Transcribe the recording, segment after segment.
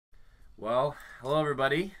Well, hello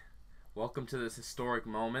everybody. Welcome to this historic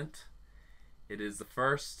moment. It is the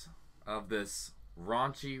first of this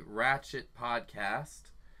raunchy ratchet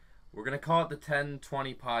podcast. We're going to call it the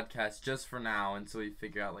 1020 podcast just for now until we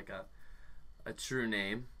figure out like a true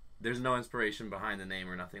name. There's no inspiration behind the name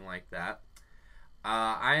or nothing like that.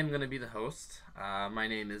 I am going to be the host. My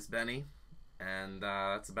name is Benny, and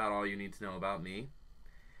that's about all you need to know about me.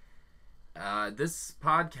 This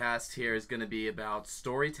podcast here is going to be about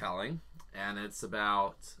storytelling, and it's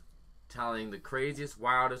about telling the craziest,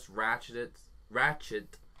 wildest, ratchet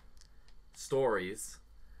stories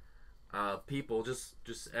of people,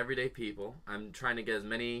 just everyday people. I'm trying to get as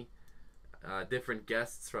many different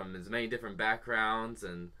guests from as many different backgrounds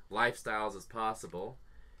and lifestyles as possible,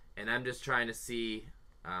 and I'm just trying to see.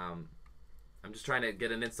 I'm just trying to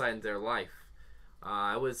get an insight into their life.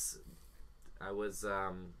 I was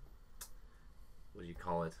what do you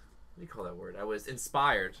call it? What do you call that word? I was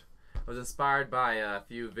inspired by a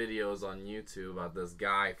few videos on YouTube about this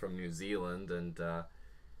guy from New Zealand, and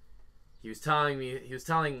he was telling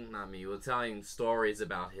stories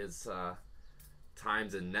about his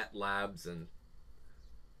times in net labs and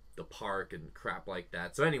the park and crap like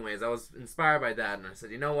that. So anyways, I was inspired by that, and I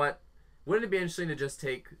said, you know what? Wouldn't it be interesting to just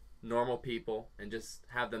take normal people and just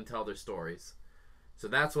have them tell their stories? So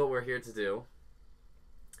that's what we're here to do.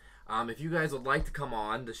 If you guys would like to come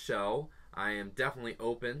on the show, I am definitely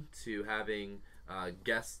open to having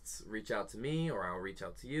guests reach out to me, or I'll reach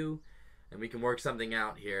out to you, and we can work something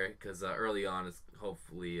out here, because early on it's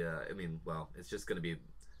hopefully, it's just going to be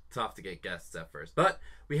tough to get guests at first. But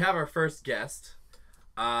we have our first guest.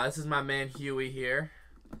 This is my man Huey here.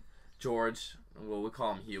 George. Well, we'll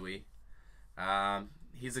call him Huey.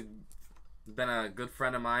 He's been a good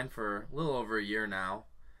friend of mine for a little over a year now.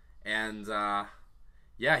 And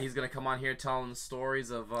yeah, he's going to come on here telling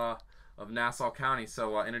stories of Nassau County.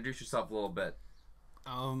 So introduce yourself a little bit.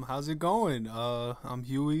 How's it going? I'm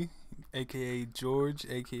Huey, aka George,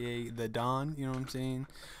 aka the Don, you know what I'm saying?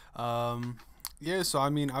 Yeah, so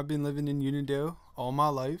I've been living in Unionville all my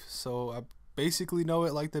life, so I basically know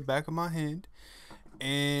it like the back of my hand.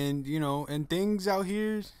 And, and things out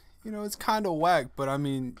here, it's kind of whack, but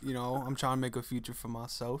I'm trying to make a future for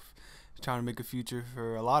myself. Trying to make a future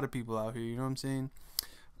for a lot of people out here, you know what I'm saying?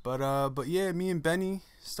 But yeah, me and Benny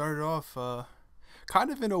started off kind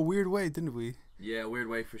of in a weird way, didn't we? Yeah, weird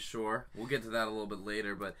way for sure. We'll get to that a little bit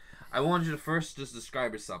later, but I wanted you to first just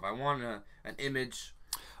describe yourself. I want an image.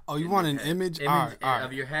 Oh, you want an image? All right.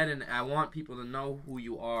 Of your head, and I want people to know who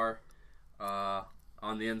you are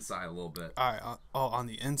on the inside a little bit. All right. On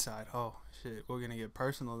the inside. Oh, shit. We're going to get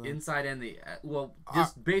personal then. Inside and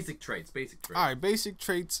just basic traits. All right, basic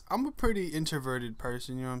traits. I'm a pretty introverted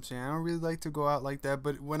person, you know what I'm saying? I don't really like to go out like that,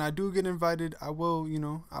 but when I do get invited, I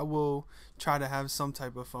will try to have some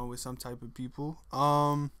type of fun with some type of people.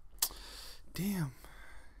 Damn.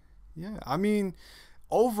 Yeah,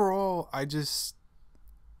 overall, I guess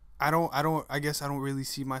I don't really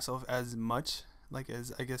see myself as much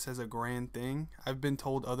as a grand thing. I've been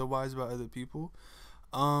told otherwise by other people.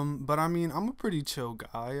 But I'm a pretty chill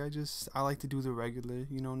guy. I like to do the regular,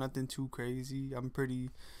 nothing too crazy. I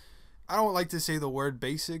don't like to say the word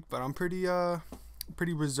basic, but I'm pretty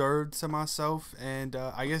reserved to myself, and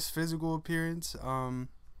I guess physical appearance,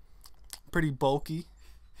 pretty bulky.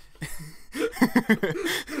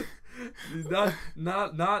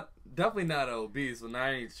 not definitely not obese, but not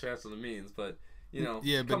any stretch of the means, but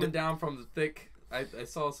yeah, coming down from the thick. I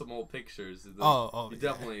saw some old pictures. You're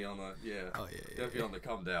definitely on the definitely on the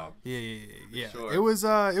come down. Yeah. Sure. It was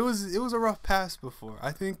a rough pass before.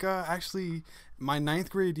 I think actually my 9th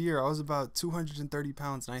grade year I was about 230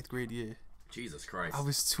 pounds. 9th grade year. Jesus Christ. I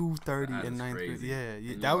was 230 in 9th grade. Yeah.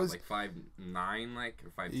 That was like 5'9", or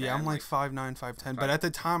 5'10". Yeah, I'm like 5'9", 5'10", but at the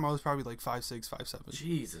time I was probably like 5'6", 5'7".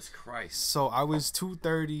 Jesus Christ. So I was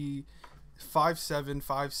 230, 5'7",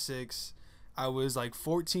 5'6". I was like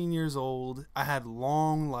 14 years old. I had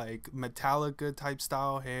long, like Metallica type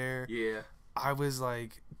style hair. Yeah. I was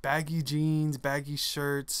like baggy jeans, baggy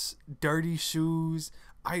shirts, dirty shoes.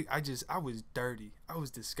 I was dirty. I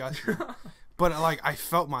was disgusting. But like I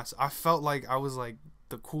felt like I was like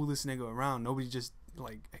the coolest nigga around. Nobody just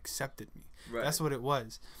like accepted me. Right. That's what it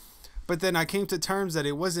was. But then I came to terms that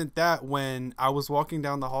it wasn't that when I was walking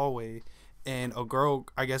down the hallway and a girl,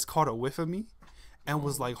 I guess, caught a whiff of me. And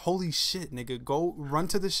was like, holy shit, nigga, go run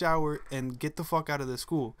to the shower and get the fuck out of the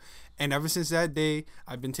school. And ever since that day,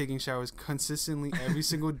 I've been taking showers consistently every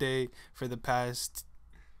single day for the past,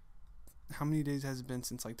 how many days has it been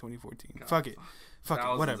since like 2014? God. Fuck it,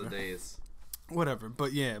 whatever. Of days. Whatever,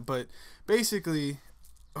 but yeah, basically,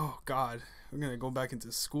 oh God, we're gonna go back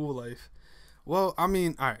into school life. Well, all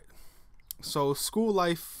right, So school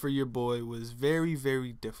life for your boy was very,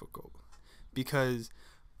 very difficult because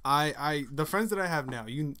the friends that I have now,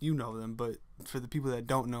 you know them, but for the people that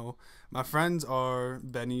don't know, my friends are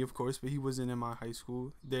Benny, of course, but he wasn't in my high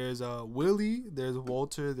school. There's Willie, there's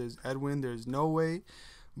Walter, there's Edwin, there's No Way,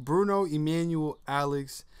 Bruno, Emmanuel,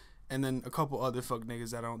 Alex, and then a couple other fuck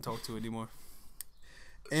niggas that I don't talk to anymore.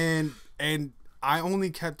 And I only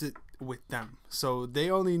kept it with them, so they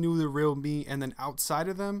only knew the real me. And then outside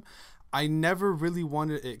of them, I never really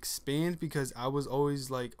wanted to expand because I was always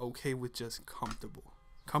like okay with just comfortable.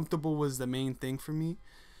 Comfortable was the main thing for me.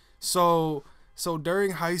 So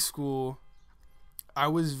during high school, I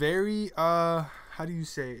was very how do you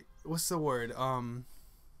say, what's the word? I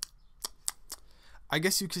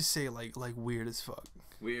guess you could say like weird as fuck.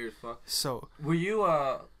 Weird as fuck. So were you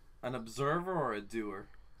an observer or a doer?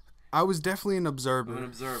 I was definitely an observer. An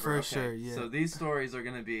observer, for okay. sure. Yeah. So these stories are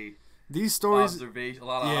gonna be a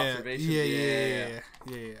lot of observations. Yeah.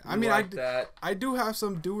 I mean, I do have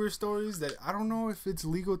some doer stories that I don't know if it's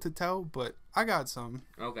legal to tell, but I got some.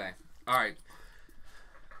 Okay. All right.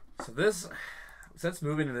 So since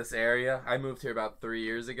moving to this area, I moved here about 3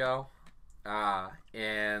 years ago,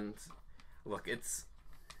 and look, it's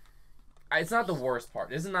not the worst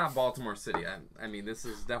part. This is not Baltimore City. I mean, this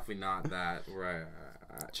is definitely not that where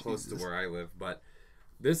close to where I live, but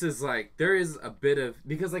this is like, there is a bit of,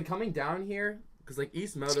 because like coming down here, because like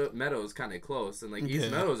East Meadow is kind of close, and like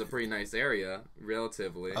East Meadow is a pretty nice area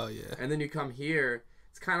relatively. Oh yeah. And then you come here,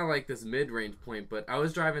 it's kind of like this mid-range point. But I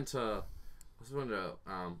was going to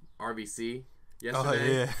RVC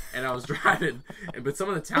yesterday, and I was driving, but some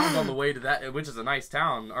of the towns on the way to that, which is a nice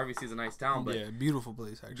town, RVC is a nice town, but beautiful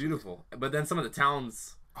place actually. Beautiful. But then some of the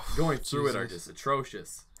towns going through it are just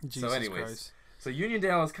atrocious. Jesus so anyways, Christ. So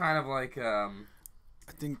Uniondale is kind of like I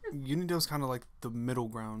think Uniondale's kind of like the middle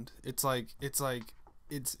ground. It's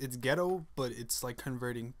ghetto, but it's like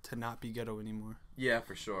converting to not be ghetto anymore. Yeah,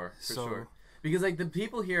 for sure. Sure. Because like the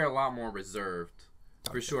people here are a lot more reserved.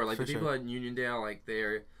 For sure. Like the people at Uniondale, like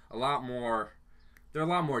they're a lot more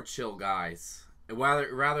chill guys. And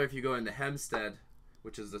rather if you go into Hempstead,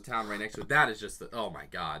 which is the town right next to it, that is just oh my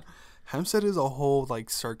god. Hempstead is a whole like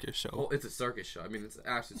circus show. Oh, it's a circus show. I mean, it's an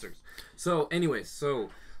absolute circus. So, anyways, all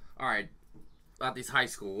right, about these high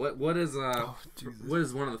school, what is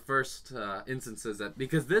one of the first instances that,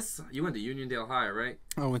 because you went to Uniondale High, right?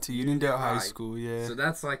 I went to Uniondale High School, yeah. So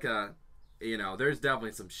that's like there's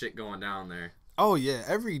definitely some shit going down there. Oh yeah,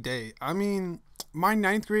 every day. I mean, my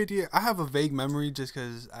 9th grade year, I have a vague memory just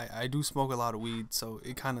because I do smoke a lot of weed, so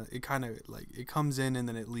it kind of like it comes in and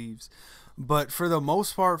then it leaves. But for the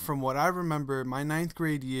most part, from what I remember, my 9th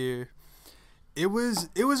grade year, it was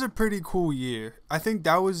a pretty cool year. I think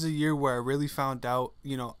that was the year where I really found out,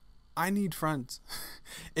 I need friends.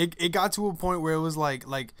 It got to a point where it was like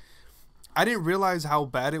I didn't realize how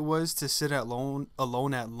bad it was to sit alone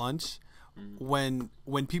at lunch when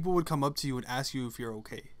people would come up to you and ask you if you're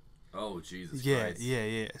okay. Oh, Jesus Christ. Yeah.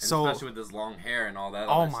 And so, especially with this long hair and all that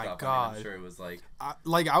oh other my stuff. God. I mean, I'm sure it was like...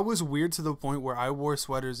 I was weird to the point where I wore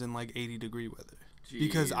sweaters in like 80-degree weather. Jesus.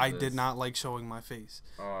 Because I did not like showing my face.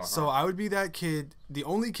 So I would be that kid, the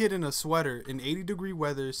only kid in a sweater in 80-degree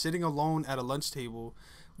weather, sitting alone at a lunch table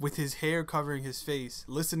with his hair covering his face,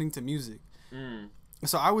 listening to music.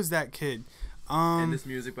 So I was that kid. And this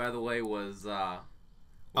music, by the way, was...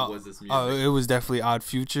 What was this music? It was definitely Odd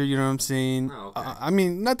Future, you know what I'm saying? Oh, okay. I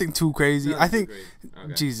mean, nothing too crazy. I think,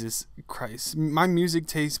 okay. Jesus Christ, my music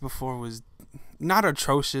taste before was not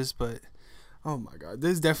atrocious, but oh my God,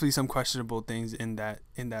 there's definitely some questionable things in that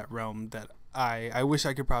realm that I wish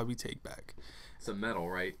I could probably take back. Some metal,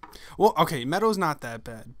 right? Well, okay, metal's not that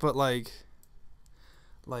bad, but like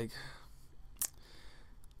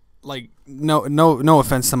no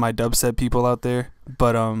offense to my dubstep people out there,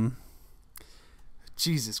 but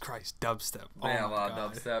Jesus Christ, dubstep. Man, a lot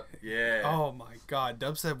of dubstep. Yeah. Oh my God,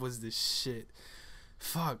 dubstep was the shit.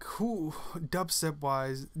 Fuck, who dubstep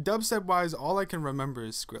wise, all I can remember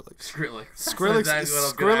is Skrillex.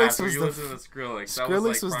 Skrillex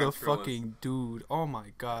was the fucking dude. Oh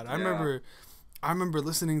my God. I remember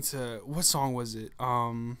listening to, what song was it?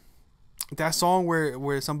 That song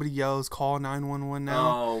where somebody yells, "Call 911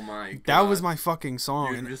 now." Oh my God. That was my fucking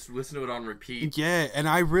song. You just listen to it on repeat. Yeah, and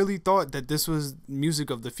I really thought that this was music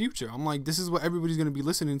of the future. I'm like, this is what everybody's gonna be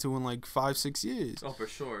listening to in like 5-6 years. Oh, for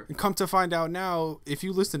sure. And come to find out now, if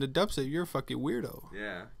you listen to dubstep, you're a fucking weirdo.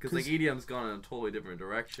 Yeah, because like EDM's gone in a totally different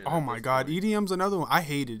direction. Oh my God, EDM's another one. I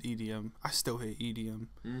hated EDM. I still hate EDM.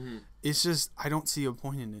 It's just, I don't see a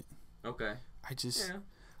point in it. Okay. I just... Yeah.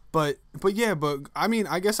 But I mean,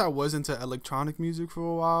 I guess I was into electronic music for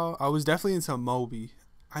a while. I was definitely into Moby.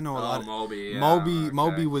 I know a lot of Moby. Yeah,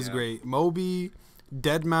 Moby was great. Moby,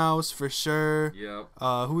 Dead Mouse for sure. Yep.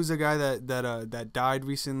 Who's the guy that died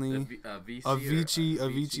recently? Avicii.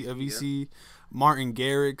 Martin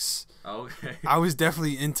Garrix. Okay. I was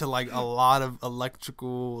definitely into like a lot of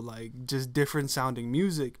electrical, like just different sounding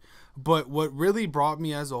music. But what really brought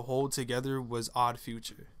me as a whole together was Odd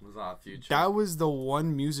Future. That was the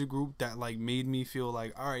one music group that like made me feel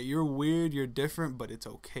like, all right, you're weird, you're different, but it's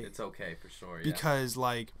okay. It's okay for sure. Yeah. Because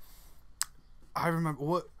like, I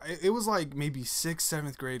remember it was like maybe 6th,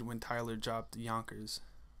 7th grade when Tyler dropped Yonkers.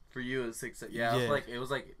 For you, it was 6th. Yeah, yeah. It was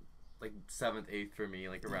like 7th, 8th for me,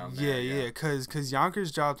 like around there. Yeah. Cause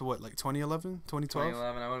Yonkers dropped what, like 2011, 2012?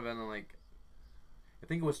 2011. I would have been in like, I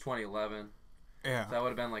think it was 2011. Yeah. So that would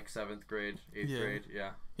have been like 7th grade, 8th grade.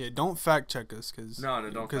 Yeah. Yeah. Don't fact check us, cause no,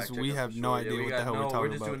 don't fact check us. Because we have no idea what the hell we're talking about. We're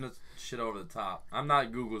just doing this shit over the top. I'm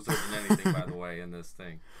not Google searching anything, by the way, in this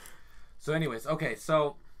thing. So, anyways, okay,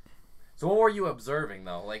 so what were you observing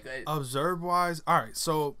though? Like observe wise, all right.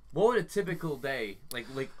 So what would a typical day like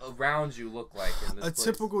around you look like in this place?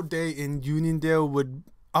 Typical day in Uniondale would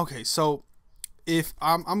so if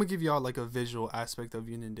I'm gonna give y'all like a visual aspect of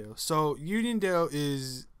Uniondale. So Uniondale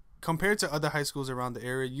is, compared to other high schools around the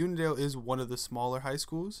area, Uniondale is one of the smaller high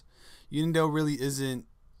schools. Uniondale really isn't.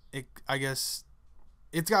 I guess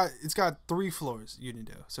it's got 3 floors.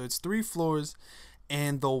 Uniondale, so it's 3 floors.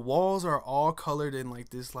 And the walls are all colored in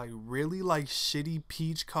like this like really like shitty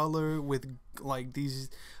peach color with like these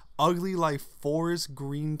ugly like forest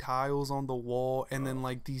green tiles on the wall, and then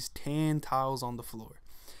like these tan tiles on the floor.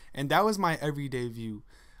 And that was my everyday view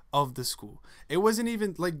of the school. It wasn't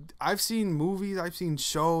even like, I've seen movies, I've seen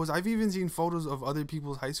shows, I've even seen photos of other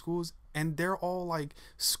people's high schools, and they're all like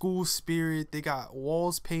school spirit. They got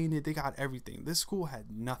walls painted, they got everything. This school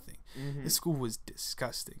had nothing. This school was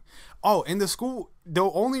disgusting. Oh, and the school,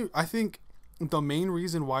 I think the main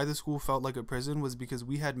reason why the school felt like a prison was because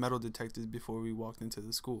we had metal detectors before we walked into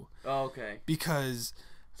the school. Oh, okay. Because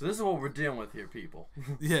so this is what we're dealing with here, people.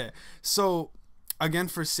 Yeah. So again,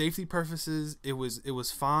 for safety purposes, it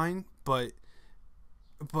was fine, but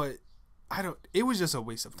it was just a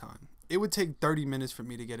waste of time. It would take 30 minutes for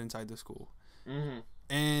me to get inside the school.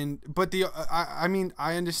 But I mean,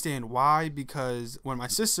 I understand why, because when my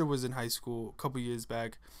sister was in high school a couple years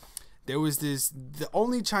back, there was the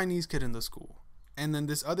only Chinese kid in the school, and then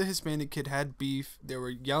this other Hispanic kid had beef. They were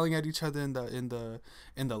yelling at each other in the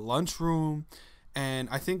lunchroom. And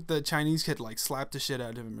I think the Chinese kid like slapped the shit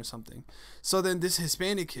out of him or something. So then this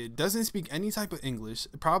Hispanic kid doesn't speak any type of English,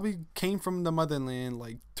 probably came from the motherland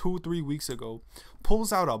like 2-3 weeks ago,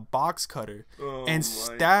 pulls out a box cutter and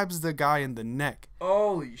stabs the guy in the neck.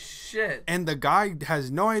 Holy shit. And the guy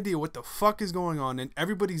has no idea what the fuck is going on, and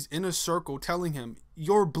everybody's in a circle telling him,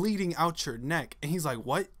 "You're bleeding out your neck." And he's like,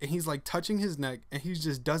 "What?" And he's like touching his neck, and he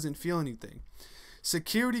just doesn't feel anything.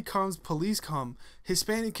 Security comes, police come,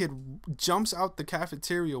 Hispanic kid jumps out the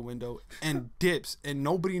cafeteria window and dips, and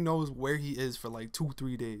nobody knows where he is for like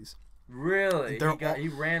 2-3 days. Really? He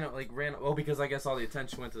ran. Oh, because I guess all the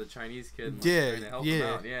attention went to the Chinese kid. And, trying to help him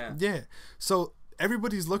out. Yeah. So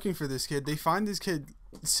everybody's looking for this kid. They find this kid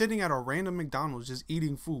sitting at a random McDonald's just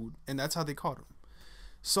eating food, and that's how they caught him.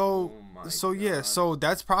 So God. So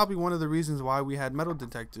that's probably one of the reasons why we had metal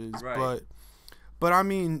detectors. Right. But I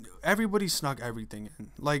mean, everybody snuck everything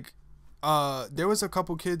in. Like, there was a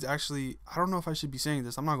couple kids actually. I don't know if I should be saying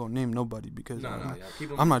this. I'm not gonna name nobody because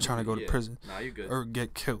I'm not trying to go to prison or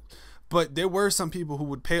get killed. But there were some people who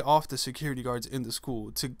would pay off the security guards in the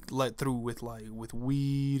school to let through with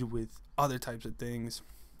weed, with other types of things,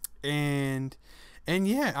 and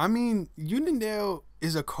yeah, I mean, Uniondale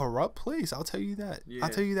is a corrupt place. I'll tell you that. Yeah.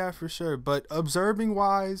 I'll tell you that for sure. But observing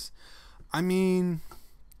wise, I mean,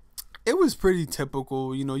 it was pretty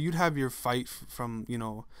typical. You know, you'd have your fight from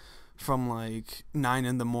like 9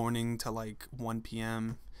 in the morning to like 1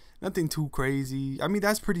 p.m. Nothing too crazy. I mean,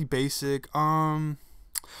 that's pretty basic. One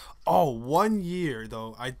year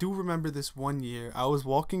though, I do remember this one year. I was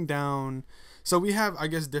walking down. So we have, I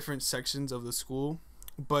guess, different sections of the school,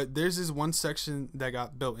 but there's this one section that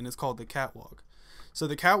got built, and it's called the catwalk. So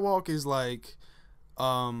the catwalk is like,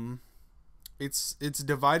 it's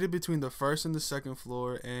divided between the first and the second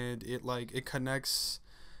floor, and it connects,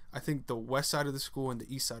 I think, the west side of the school and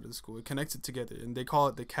the east side of the school. It connects it together, and they call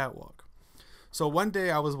it the catwalk. So one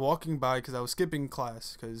day I was walking by because I was skipping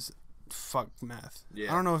class because fuck math.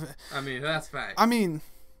 Yeah. I don't know if I mean, that's fact. I mean,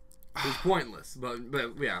 it's pointless, but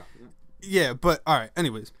yeah. Yeah, but all right.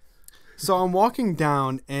 Anyways, so I'm walking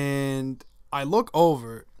down and I look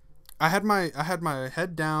over. I had my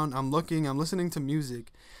head down. I'm listening to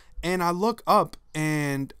music. And I look up,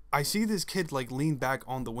 and I see this kid like lean back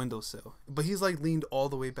on the windowsill, but he's like leaned all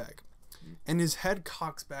the way back, and his head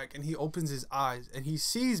cocks back, and he opens his eyes, and he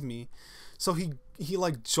sees me, so he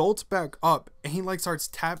like jolts back up, and he like starts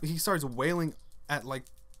wailing at like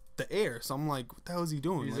the air. So I'm like, what the hell is he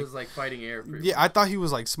doing? He's just like fighting air. Yeah, I thought he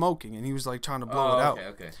was like smoking, and he was like trying to blow it out.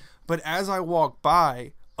 Okay. But as I walk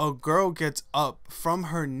by, a girl gets up from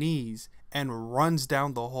her knees and runs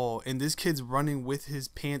down the hall, and this kid's running with his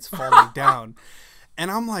pants falling down. And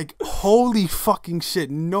I'm like, holy fucking shit,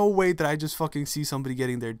 no way that I just fucking see somebody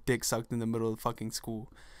getting their dick sucked in the middle of the fucking school.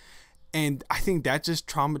 And I think that just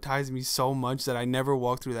traumatized me so much that I never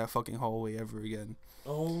walked through that fucking hallway ever again.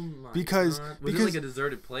 Oh my god. Because it like a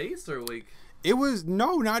deserted place, or like... It was,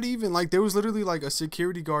 no, not even. Like, there was literally like a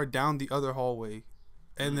security guard down the other hallway.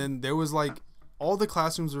 And then there was like, all the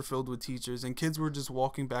classrooms were filled with teachers, and kids were just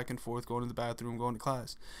walking back and forth, going to the bathroom, going to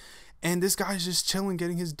class. And this guy's just chilling,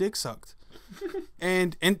 getting his dick sucked.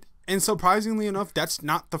 and surprisingly enough, that's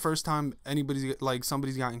not the first time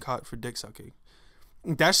somebody's gotten caught for dick sucking.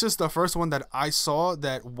 That's just the first one that I saw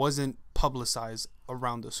that wasn't publicized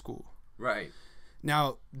around the school. Right.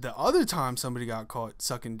 Now, the other time somebody got caught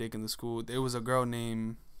sucking dick in the school, there was a girl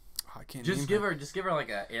named... I can't just give her like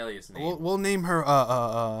an alias name. We'll name her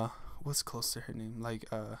what's close to her name? Like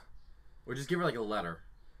or just give her like a letter.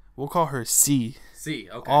 We'll call her C. C,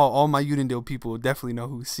 okay. All my Udendale people definitely know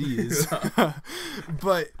who C is.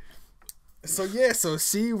 But so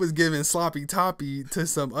C was giving sloppy toppy to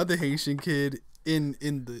some other Haitian kid in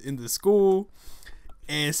the school,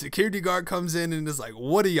 and security guard comes in and is like,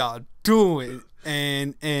 "What are y'all doing?"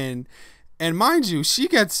 And mind you, she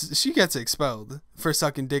gets expelled for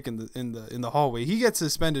sucking dick in the hallway. He gets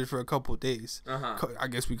suspended for a couple of days. I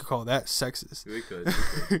guess we could call that sexist. We could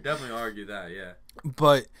definitely argue that, yeah.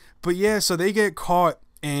 But yeah, so they get caught,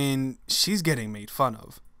 and she's getting made fun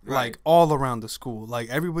of, right. like all around the school. Like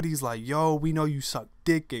everybody's like, "Yo, we know you suck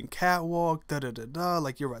dick in catwalk, da da da da.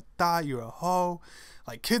 Like you're a thot, you're a hoe."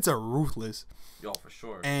 Like kids are ruthless. Yo, for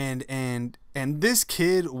sure. And this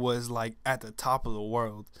kid was like at the top of the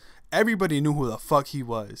world. Everybody knew who the fuck he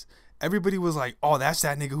was. Everybody was like, "Oh, that's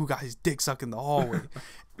that nigga who got his dick sucked in the hallway.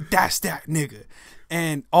 That's that nigga."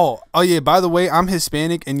 And oh yeah, by the way, I'm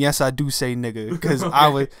Hispanic, and yes, I do say nigga, because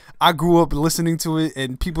okay. I grew up listening to it,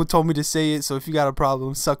 and people told me to say it. So if you got a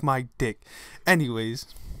problem, suck my dick. Anyways,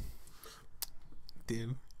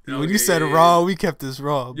 damn. Okay, when you said raw, we kept this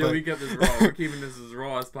raw. Yeah, we kept this raw. We're keeping this as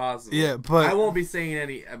raw as possible. Yeah, but I won't be saying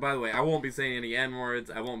any. By the way, I won't be saying any N-words.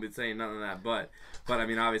 I won't be saying none of that. But I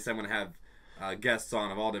mean, obviously, I'm gonna have guests on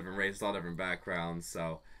of all different races, all different backgrounds.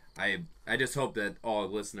 So I just hope that all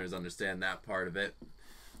listeners understand that part of it.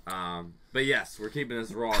 But yes, we're keeping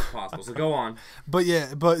this raw as possible. So go on. But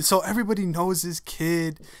so everybody knows this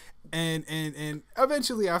kid, and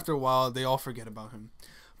eventually after a while they all forget about him.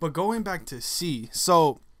 But going back to C,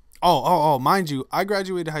 so mind you, I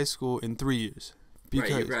graduated high school in 3 years. Right,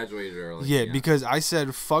 you graduated early. Yeah, because I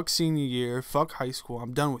said, fuck senior year, fuck high school,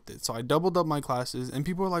 I'm done with it. So I doubled up my classes, and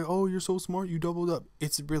people are like, "Oh, you're so smart, you doubled up."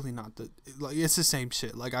 It's really not it's the same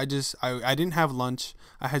shit. Like I didn't have lunch.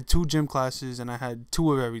 I had 2 gym classes, and I had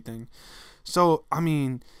 2 of everything. So I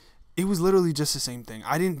mean, it was literally just the same thing.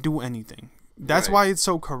 I didn't do anything. That's why it's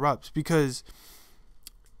so corrupt, because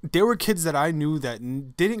there were kids that I knew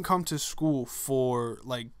that didn't come to school for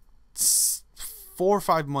like 4 or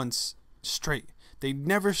 5 months straight. They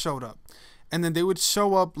never showed up, and then they would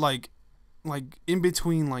show up like in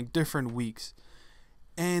between like different weeks,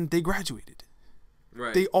 and they graduated.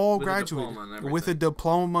 Right. They all graduated with a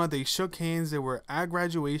diploma. They shook hands. They were at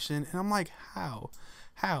graduation, and I'm like, how?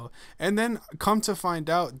 And then come to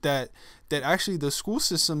find out that actually the school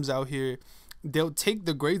systems out here, they'll take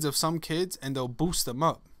the grades of some kids and they'll boost them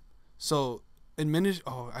up. So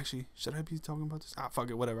actually, should I be talking about this?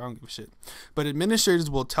 Fuck it, whatever. I don't give a shit. But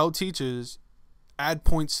administrators will tell teachers, add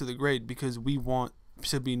points to the grade, because we want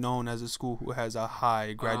to be known as a school who has a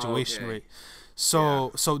high graduation rate.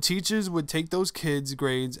 So teachers would take those kids'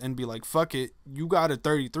 grades and be like, "Fuck it, you got a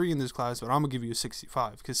 33 in this class, but I'm gonna give you a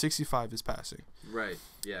 65 because 65 is passing." Right.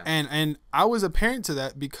 Yeah. And I was a parent to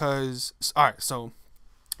that, because all right. So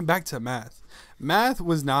back to math. Math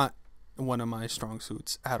was not one of my strong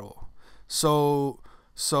suits at all. So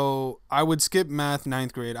I would skip math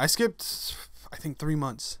 9th grade. I skipped, I think, 3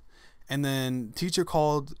 months. And then teacher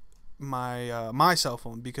called my cell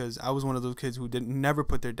phone, because I was one of those kids who never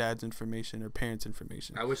put their dad's information or parents'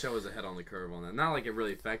 information. I wish I was ahead on the curve on that. Not like it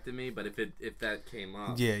really affected me, but if that came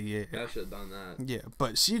up, yeah, I should have done that. Yeah,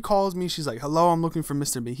 but she calls me. She's like, "Hello, I'm looking for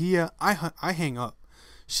Mr. Mejia." I hang up.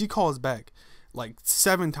 She calls back like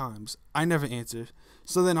 7 times. I never answer.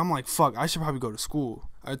 So then I'm like, fuck, I should probably go to school,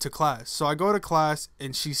 to class. So I go to class,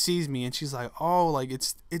 and she sees me, and she's like, oh, like,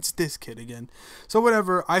 it's this kid again. So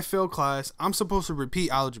whatever, I fail class. I'm supposed to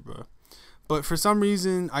repeat algebra. But for some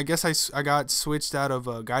reason, I guess I got switched out of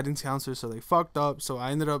a guidance counselor, so they fucked up. So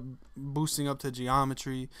I ended up boosting up to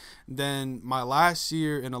geometry. Then my last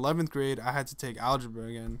year in 11th grade, I had to take algebra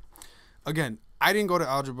again. Again, I didn't go to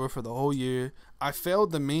algebra for the whole year. I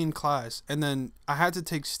failed the main class, and then I had to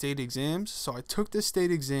take state exams. So I took the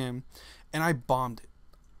state exam, and I bombed it.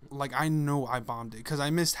 Like, I know I bombed it because I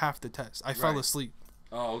missed half the test. I fell asleep.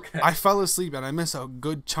 Oh, okay. I fell asleep, and I missed a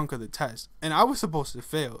good chunk of the test. And I was supposed to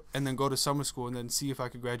fail and then go to summer school and then see if I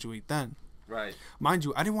could graduate then. Right. Mind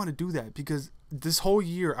you, I didn't want to do that because this whole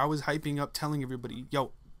year I was hyping up, telling everybody,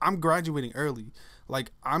 yo, I'm graduating early.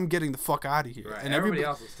 Like, I'm getting the fuck out of here. Right. And everybody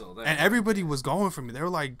else was still there. And everybody was going for me. They were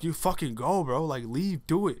like, you fucking go, bro. Like, leave,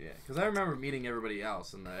 do it. Yeah, because I remember meeting everybody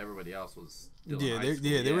else, and everybody else was still in high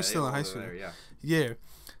school. They were still in high school. There, yeah.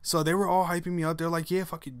 So they were all hyping me up. They're like, yeah,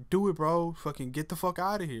 fucking do it, bro. Fucking get the fuck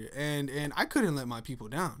out of here. And I couldn't let my people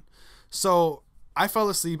down. So I fell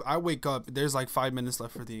asleep. I wake up. There's like 5 minutes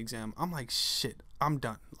left for the exam. I'm like, shit, I'm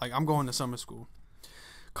done. Like, I'm going to summer school.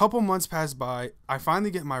 Couple months pass by. I finally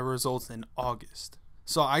get my results in August.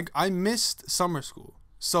 So I missed summer school.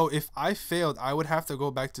 So if I failed, I would have to go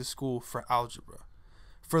back to school for algebra.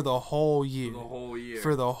 For the whole year.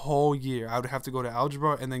 For the whole year. I would have to go to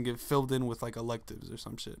algebra and then get filled in with like electives or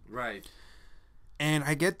some shit. Right. And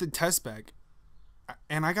I get the test back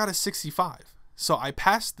and I got a 65. So I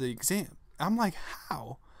passed the exam. I'm like,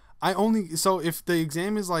 how? So if the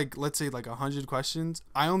exam is like, let's say like 100 questions,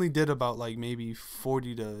 I only did about like maybe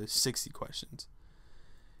 40 to 60 questions.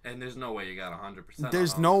 And there's no way you got 100%.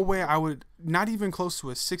 There's no way I would, not even close to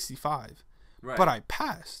a 65. Right. But I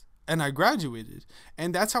passed. And I graduated.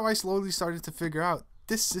 And that's how I slowly started to figure out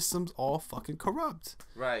this system's all fucking corrupt.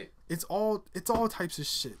 Right. It's all types of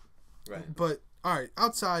shit. Right. But all right,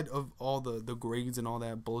 outside of all the grades and all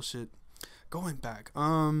that bullshit, going back,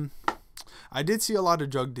 I did see a lot of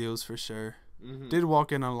drug deals for sure. Mm-hmm. Did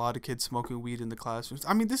walk in on a lot of kids smoking weed in the classrooms.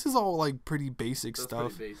 I mean, this is all like pretty basic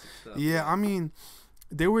stuff. Pretty basic stuff. Yeah, I mean,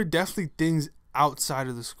 there were definitely things outside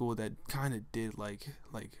of the school that kind of did like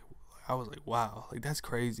I was like, wow, like that's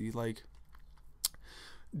crazy. Like,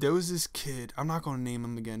 there was this kid, I'm not gonna name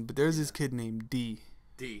him again, but there's this kid named D.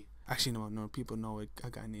 Actually, no, people know a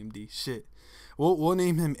guy named D. Shit, we'll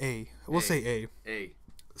name him A. We'll say A.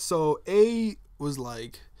 So A was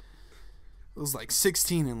like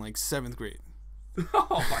 16 in like 7th grade.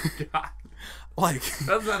 Oh my god. Like,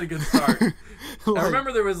 that's not a good start. Like, I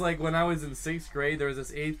remember there was like, when I was in 6th grade, there was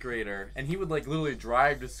this 8th grader, and he would like literally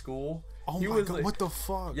drive to school. Oh he my was god, like, what the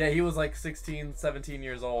fuck? Yeah, he was like 16, 17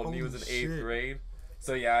 years old, and he was in 8th grade.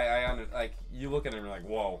 So yeah, like, you look at him and you're like,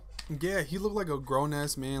 whoa. Yeah, he looked like a grown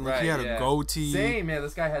ass man. Like, he had a goatee. Same, yeah.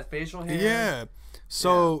 This guy has facial hair. Yeah.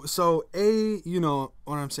 So A, you know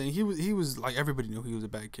what I'm saying? He was like, everybody knew he was a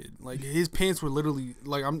bad kid. Like, his pants were literally,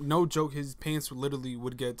 like, I'm no joke, his pants literally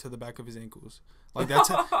would get to the back of his ankles. Like,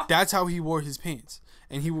 that's how he wore his pants.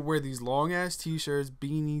 And he would wear these long ass t-shirts,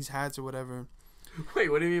 beanies, hats, or whatever. Wait,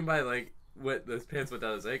 what do you mean by like what those pants went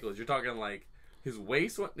down his ankles? You're talking like his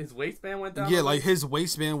waistband went down? Yeah, like his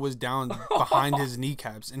waistband was down behind his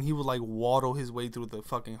kneecaps, and he would like waddle his way through the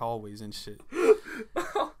fucking hallways and shit.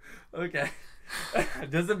 Okay.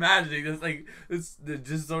 Just imagining this, like, it's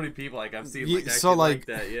just so many people like I've seen like that. So like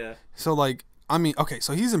that, yeah. So like, I mean, okay,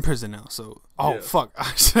 so he's in prison now. So fuck,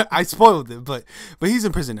 I spoiled it, but he's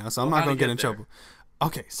in prison now, so I'm not gonna get in trouble.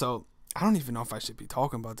 Okay, so I don't even know if I should be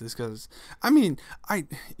talking about this because, I mean,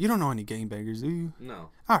 you don't know any gangbangers, do you? No.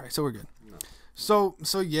 All right, so we're good. No.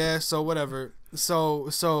 So whatever. So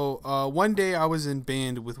one day I was in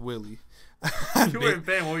band with Willie. You were in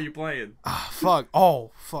band. What were you playing? Fuck.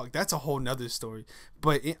 Oh, fuck. That's a whole nother story.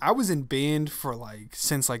 But I was in band for like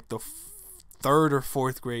since like the 3rd or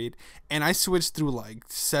 4th grade, and I switched through like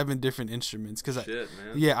 7 different instruments because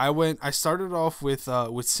I started off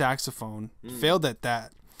with saxophone, failed at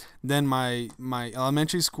that. Then my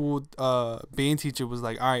elementary school band teacher was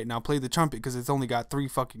like, all right, now play the trumpet because it's only got 3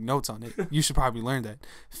 fucking notes on it. You should probably learn that.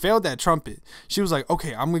 Failed that trumpet. She was like,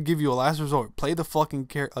 okay, I'm going to give you a last resort. Play the fucking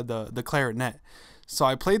the clarinet. So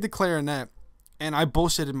I played the clarinet, and I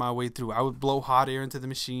bullshitted my way through. I would blow hot air into the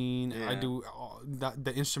machine. Yeah. I do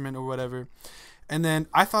the instrument or whatever. And then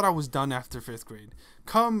I thought I was done after 5th grade.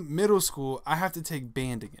 Come middle school, I have to take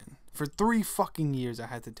band again. For 3 fucking years, I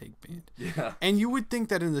had to take band. Yeah. And you would think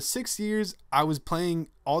that in the 6 years I was playing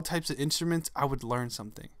all types of instruments, I would learn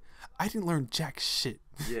something. I didn't learn jack shit.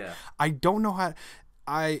 Yeah. I don't know how.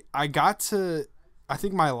 I got to, I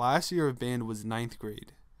think my last year of band was 9th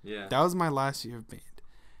grade. Yeah. That was my last year of band.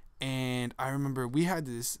 and I remember we had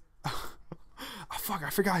this. I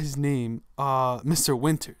forgot his name. Mr.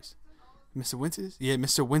 Winters. Mr. Winters? Yeah,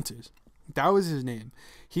 Mr. Winters. That was his name.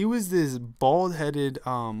 He was this bald-headed,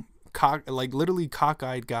 literally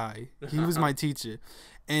cockeyed guy. He was my teacher.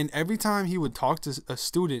 And every time he would talk to a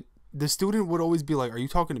student, the student would always be like, "Are you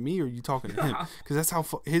talking to me or are you talking to him?" Because that's how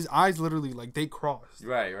his eyes literally, like, they crossed.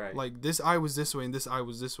 Right. Like, this eye was this way and this eye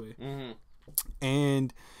was this way. Mm-hmm.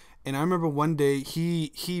 And I remember one day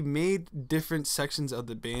he made different sections of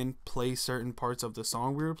the band play certain parts of the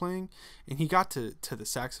song we were playing, and he got to the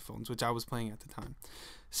saxophones, which I was playing at the time.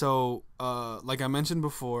 So, like I mentioned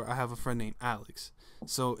before, I have a friend named Alex.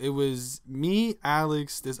 So it was me,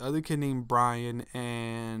 Alex, this other kid named Brian,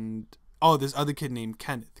 and this other kid named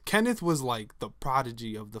Kenneth. Kenneth was like the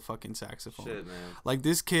prodigy of the fucking saxophone. Shit, man. Like,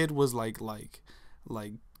 this kid was like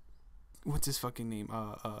what's his fucking name?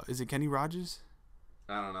 Is it Kenny Rogers?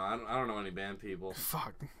 I don't know. I don't know any band people.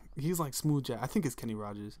 Fuck. He's like smooth jazz. I think it's Kenny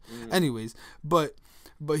Rogers. Anyways, but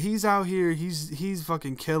he's out here. He's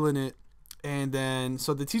fucking killing it. And then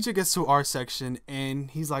so the teacher gets to our section and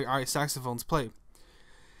he's like, "All right, saxophones, play."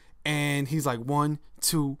 And he's like, 1,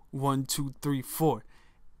 2, 1, 2, 3, 4.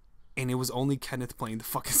 And it was only Kenneth playing the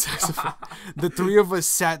fucking saxophone. The three of us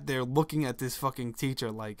sat there looking at this fucking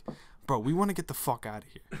teacher like, "Bro, we want to get the fuck out of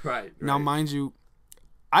here." Right. Now, mind you,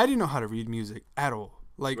 I didn't know how to read music at all.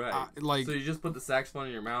 Like, right. So you just put the saxophone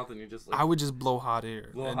in your mouth and you just like... I would just blow hot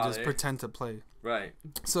air pretend to play. Right.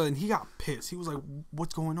 So then he got pissed. He was like,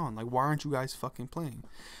 "What's going on? Like, why aren't you guys fucking playing?"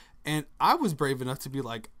 And I was brave enough to be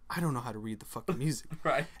like, "I don't know how to read the fucking music."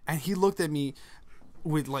 Right. And he looked at me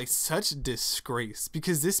with like such disgrace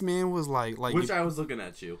because this man was like which eye was looking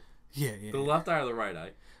at you? Yeah. The left eye or the right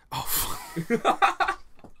eye? Oh, fuck.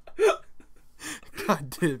 God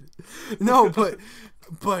damn it. No, but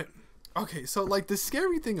okay, so like the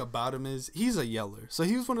scary thing about him is he's a yeller. So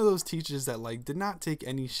he was one of those teachers that like did not take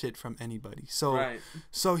any shit from anybody. So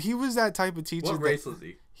so he was that type of teacher. What race was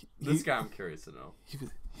he? This guy I'm curious to know.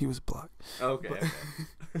 He was black. Okay.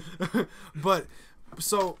 But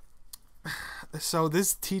so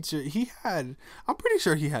this teacher, I'm pretty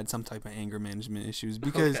sure he had some type of anger management issues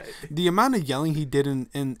because the amount of yelling he did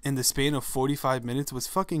in the span of 45 minutes was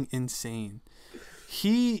fucking insane.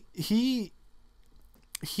 He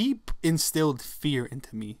instilled fear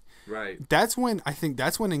into me. Right. That's when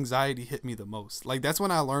anxiety hit me the most. Like, that's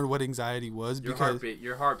when I learned what anxiety was. Your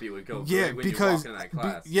heartbeat would go. Yeah, when because you walk in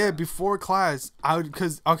that class. Before class,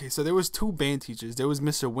 so there was two band teachers. There was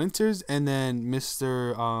Mr. Winters and then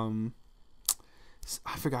Mr.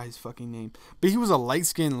 I forgot his fucking name, but he was a light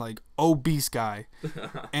skinned, like, obese guy,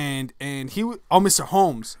 and he Mr.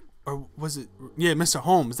 Holmes, or was it? Yeah, Mr.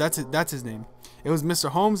 Holmes. That's it. That's his name. It was Mr.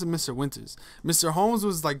 Holmes and Mr. Winters. Mr. Holmes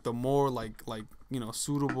was like the more like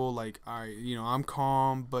suitable, like, all right, I'm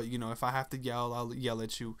calm, but if I have to yell, I'll yell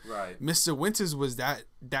at you. Right. Mr. Winters was that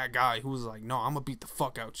guy who was like, no, I'm gonna beat the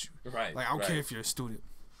fuck out you. Right. Like, I don't care if you're a student.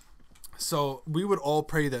 So we would all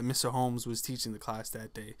pray that Mr. Holmes was teaching the class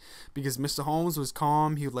that day because Mr. Holmes was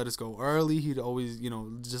calm. He would let us go early. He'd always,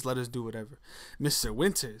 just let us do whatever. Mr.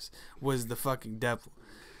 Winters was the fucking devil.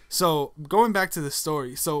 So going back to the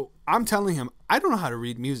story, so I'm telling him, I don't know how to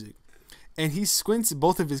read music. And he squints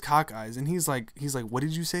both of his cock eyes and he's like, "What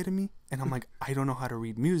did you say to me?" And I'm like, "I don't know how to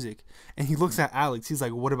read music." And he looks at Alex. He's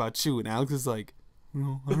like, "What about you?" And Alex is like,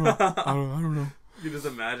 "No, I don't know. You just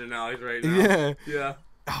imagine Alex right now. Yeah. Yeah.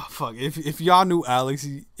 Oh, fuck. If y'all knew Alex,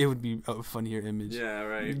 it would be a funnier image. Yeah,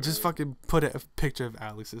 right. Just fucking put a picture of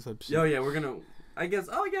Alex or some shit. Yo, yeah, we're gonna... I guess...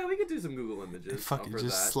 Oh, yeah, we could do some Google images. Fucking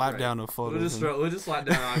just slap down a photo. We'll just slap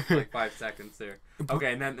down on for like 5 seconds there.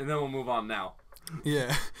 Okay, and then we'll move on now.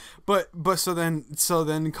 Yeah. But so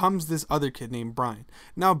then comes this other kid named Brian.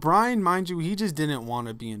 Now, Brian, mind you, he just didn't want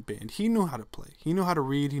to be in band. He knew how to play. He knew how to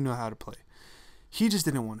read. He knew how to play. He just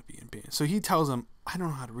didn't want to be in band. So he tells him, "I don't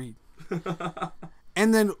know how to read."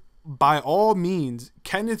 And then, by all means,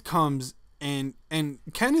 Kenneth comes, and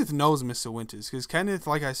Kenneth knows Mr. Winters, because Kenneth,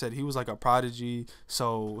 like I said, he was like a prodigy,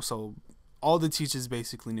 so all the teachers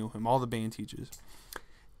basically knew him, all the band teachers.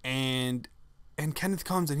 And Kenneth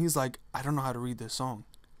comes, and he's like, "I don't know how to read this song."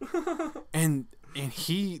 and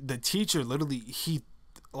the teacher literally, he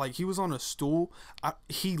was on a stool.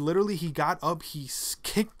 He got up, he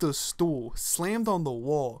kicked the stool, slammed on the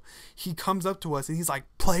wall. He comes up to us and he's like,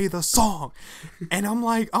 "Play the song." And I'm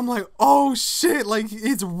like, "Oh shit, like,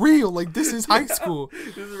 it's real. Like, this is high school.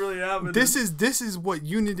 This is really happening. This is what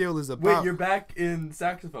Unidale is about." Wait, you're back in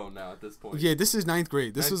saxophone now at this point. Yeah, this is 9th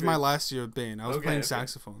grade. This was my last year of band. I was playing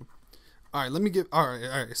saxophone. All right, all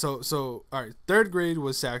right. So all right, 3rd grade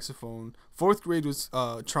was saxophone, 4th grade was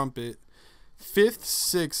trumpet, 5th,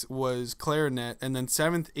 6th was clarinet, and then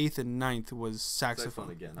 7th, 8th, and ninth was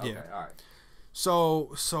saxophone. Again. Okay, yeah. all right.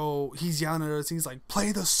 So he's yelling at us. He's like,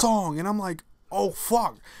 play the song. And I'm like, oh,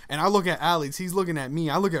 fuck. And I look at Alex. He's looking at me.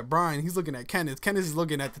 I look at Brian. He's looking at Kenneth. Kenneth is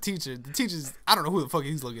looking at the teacher. The teacher's, I don't know who the fuck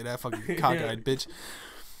he's looking at. Fucking cockeyed bitch.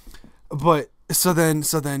 But so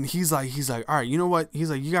then he's like, all right, you know what? He's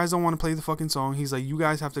like, you guys don't want to play the fucking song. He's like, you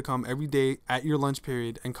guys have to come every day at your lunch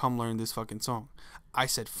period and come learn this fucking song. I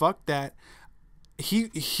said, fuck that.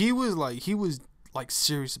 He was like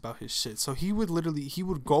serious about his shit. So he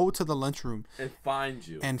would go to the lunchroom and find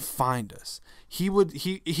you and find us. He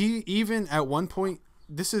even at one point,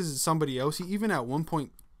 this is somebody else. He even at one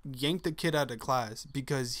point yanked the kid out of class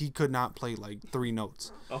because he could not play like 3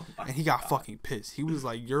 notes. Oh my and he got fucking pissed. He was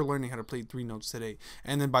like, "You're learning how to play 3 notes today."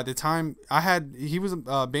 And then by the time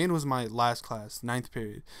band was my last class, 9th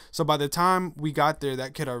period. So by the time we got there,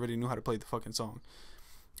 that kid already knew how to play the fucking song.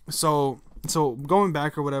 So going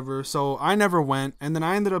back or whatever, so I never went, and then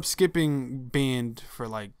I ended up skipping band for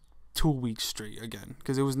like 2 weeks straight again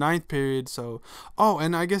because it was 9th period. So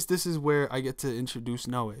and I guess this is where I get to introduce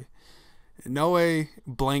Noe. Noe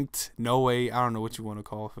blanked Noe. I don't know what you want to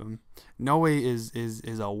call him. Noe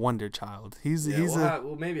is a wonder child.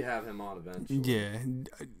 We'll maybe have him on eventually. Yeah,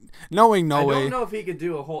 knowing Noe. I don't know if he could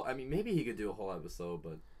do a whole. I mean, maybe he could do a whole episode,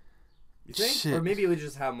 but. You think? Shit. Or maybe we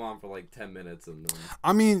just have him on for like 10 minutes and then...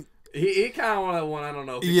 I mean... He kind of wanted one, I don't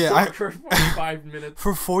know. If yeah, for 45 minutes.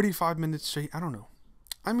 For 45 minutes straight, I don't know.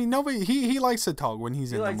 I mean, nobody... He likes to talk when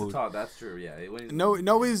he's in the mood. He likes to talk, that's true, yeah.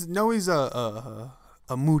 Noe's a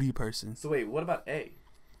moody person. So wait, what about A?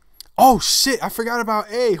 Oh, shit, I forgot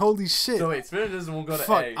about A. Holy shit. So wait, finish this and we'll go to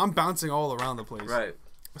Fuck, A. I'm bouncing all around the place. Right.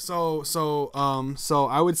 So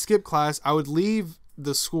I would skip class. I would leave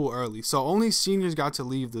the school early, so only seniors got to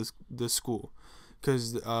leave the school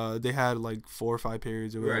because they had like 4 or 5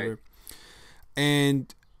 periods or whatever. Right.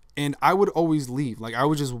 And I would always leave. Like I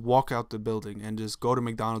would just walk out the building and just go to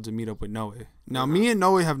McDonald's and meet up with Noe. Now me and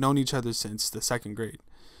Noe have known each other since the 2nd grade,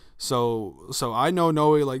 so I know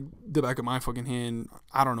Noe like the back of my fucking hand.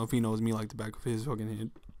 I don't know if he knows me like the back of his fucking hand,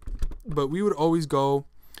 but we would always go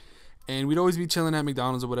and we'd always be chilling at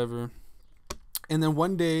McDonald's or whatever. And then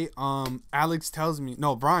one day,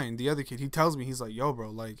 Brian, the other kid, he tells me, he's like, yo, bro,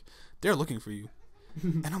 like, they're looking for you.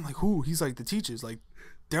 And I'm like, who? He's like, the teachers. Like,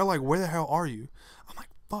 they're like, where the hell are you? I'm like,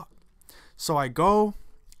 fuck. So I go,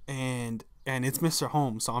 and it's Mr.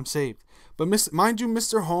 Holmes, so I'm saved. But mind you,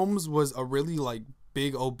 Mr. Holmes was a really, like,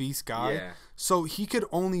 big, obese guy. Yeah. So he could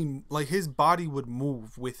only, like, his body would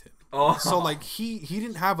move with him. Oh. So like he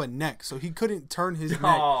didn't have a neck, so he couldn't turn his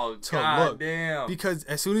neck to look. Damn. Because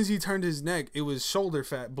as soon as he turned his neck, it was shoulder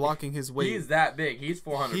fat blocking his weight. He's that big. He's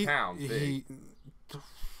 400 pounds. Big.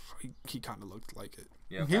 He kind of looked like it.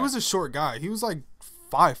 Yeah, he was a short guy. He was like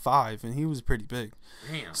 5'5", and he was pretty big.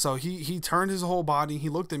 Damn. So he turned his whole body. He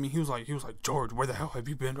looked at me. He was like, George, where the hell have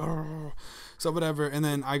you been? So whatever. And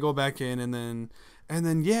then I go back in, and then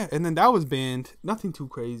that was banned. Nothing too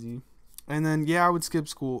crazy. And then I would skip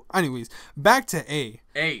school. Anyways, back to A.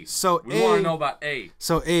 So we want to know about A.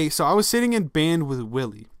 So I was sitting in band with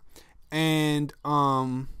Willie, and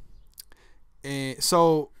so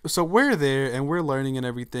we're there and we're learning and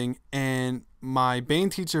everything. And my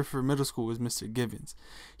band teacher for middle school was Mr. Givens.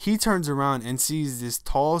 He turns around and sees this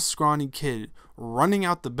tall, scrawny kid running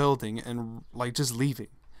out the building and like just leaving.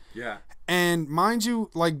 Yeah. And mind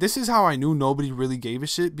you, like, this is how I knew nobody really gave a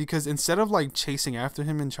shit, because instead of like chasing after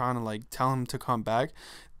him and trying to like tell him to come back,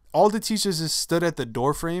 all the teachers just stood at the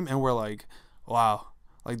door frame and were like, wow,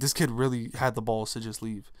 like this kid really had the balls to just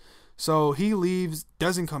leave. So he leaves,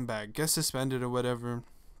 doesn't come back, gets suspended or whatever.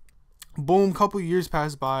 Boom, couple years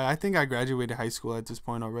pass by. I think I graduated high school at this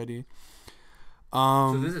point already.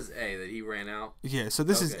 So this is A, that he ran out? Yeah, so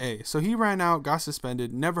this is A. So he ran out, got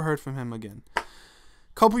suspended, never heard from him again.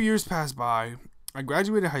 Couple years passed by. I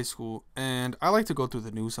graduated high school, and I like to go through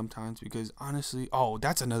the news sometimes because honestly,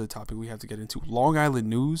 that's another topic we have to get into. Long Island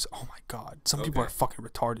news. Oh my God, some people are fucking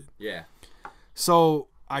retarded. Yeah. So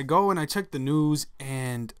I go and I check the news,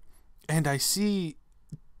 and I see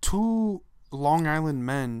 2 Long Island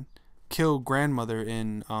men kill grandmother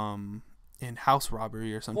in house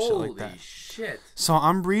robbery or some shit like that. Holy shit. So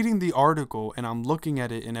I'm reading the article and I'm looking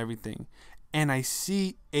at it and everything, and I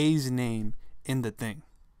see A's name in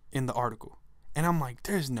the article, and I'm like,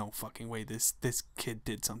 there's no fucking way this kid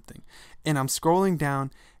did something. And I'm scrolling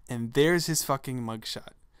down, and there's his fucking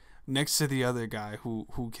mugshot next to the other guy who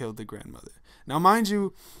killed the grandmother. Now mind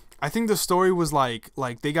you, I think the story was like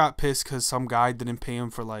they got pissed because some guy didn't pay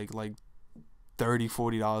him for like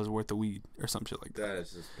 $30-$40 worth of weed or some shit like that. That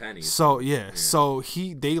is just pennies. So so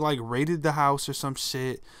they like raided the house or some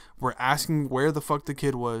shit. Were asking where the fuck the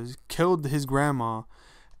kid was. Killed his grandma,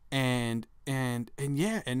 and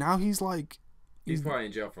now he's like. He's probably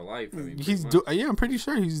in jail for life. I mean, I'm pretty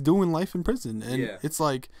sure he's doing life in prison, and it's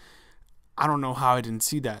like, I don't know how I didn't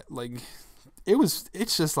see that. Like,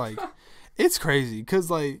 it's just like, it's crazy because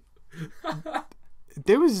like,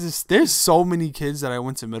 there's so many kids that I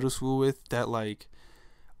went to middle school with that like,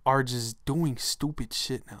 are just doing stupid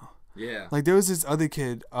shit now. Yeah. Like there was this other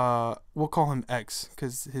kid. We'll call him X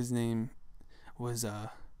because his name was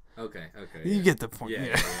Okay. You get the point.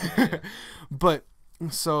 Yeah. But.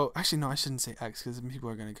 So actually no, I shouldn't say X because people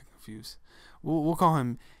are gonna get confused. We'll call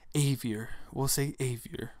him Avier. We'll say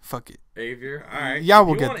Avier. Fuck it. Avier. All right. Yeah,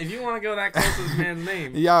 if you want to go that close to this man's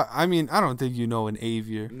name. Yeah, I mean I don't think you know an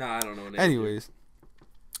Avier. No, I don't know an Avier. Anyways,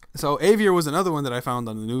 so Avier was another one that I found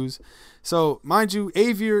on the news. So mind you,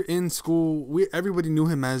 Avier in school, everybody knew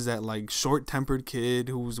him as that like short-tempered kid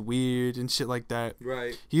who was weird and shit like that.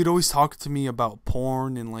 Right. He'd always talk to me about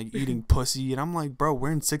porn and like eating pussy, and I'm like, bro,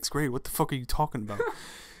 we're in 6th grade. What the fuck are you talking about?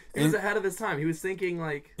 He was ahead of his time. He was thinking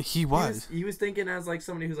like he was thinking as like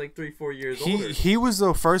somebody who's like 3-4 years older. He was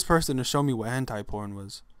the first person to show me what hentai porn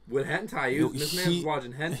was. With hentai, this man was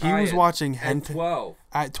watching hentai. He was watching hentai at 12.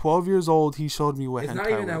 At 12 years old, he showed me what hentai was. It's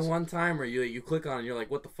not even that one time where you click on it and you're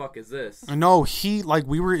like, what the fuck is this? No,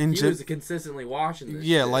 we were in gym. He was consistently watching this.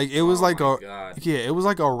 Yeah, shit. like it was God. it was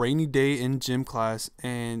like a rainy day in gym class,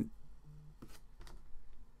 and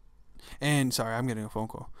sorry, I'm getting a phone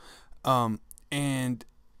call.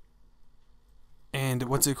 And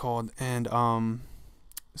what's it called? And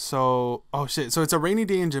so it's a rainy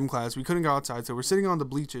day in gym class. We couldn't go outside, so we're sitting on the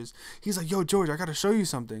bleachers. He's like, yo, George, I gotta show you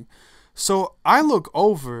something. So I look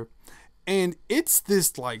over, and it's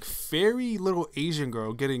this like fairy little Asian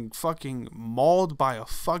girl getting fucking mauled by a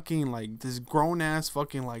fucking like this grown ass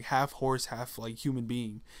fucking like half horse, half like human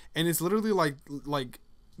being. And it's literally like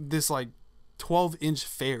this like 12-inch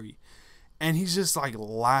fairy. And he's just like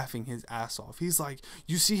laughing his ass off. He's like,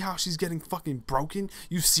 you see how she's getting fucking broken?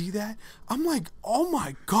 You see that? I'm like, oh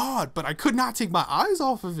my God. But I could not take my eyes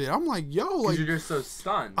off of it. I'm like, yo. Like, you're just so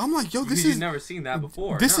stunned. I'm like, yo, you've never seen that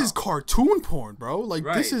before. This is cartoon porn, bro. Like,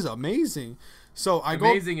 This is amazing. So I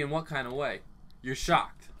Amazing in what kind of way? You're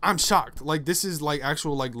shocked. I'm shocked. Like, this is like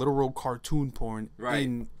actual like literal cartoon porn. Right.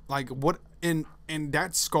 And like what, and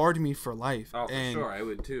that scarred me for life. Oh, for sure. I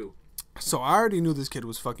would too. So I already knew this kid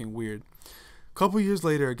was fucking weird. Couple years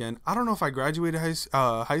later, again, I don't know if I graduated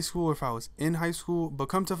high school or if I was in high school, but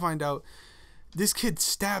come to find out, this kid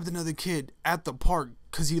stabbed another kid at the park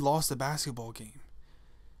because he lost a basketball game.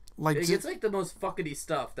 Like it's like the most fuckity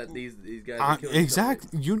stuff that these guys are killing.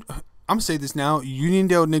 Exactly. I'm gonna say this now.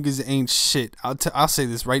 Uniondale niggas ain't shit. I'll say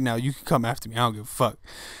this right now. You can come after me. I don't give a fuck.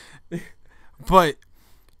 But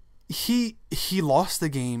he lost the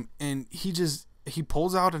game, and he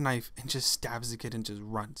pulls out a knife and just stabs the kid and just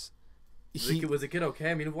runs. Was the kid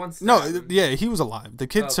okay? I mean, he was alive. The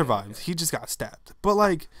kid survived. Okay. He just got stabbed. But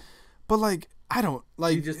like, I don't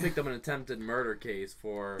like. You just picked up an attempted murder case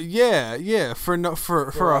for. Yeah, for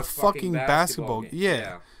a fucking basketball game.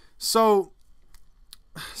 Yeah. So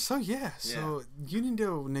Uniondale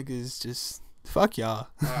niggas just fuck y'all.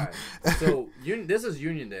 All right. So this is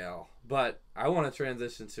Uniondale, but I want to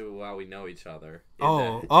transition to how we know each other.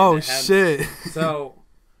 Shit. So.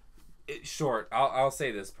 Short. I'll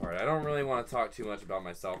say this part. I don't really want to talk too much about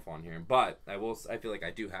myself on here, but I feel like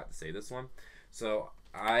I do have to say this one. So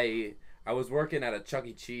I was working at a Chuck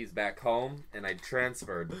E. Cheese back home, and I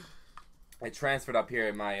transferred up here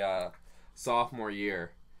in my sophomore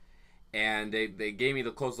year, and they gave me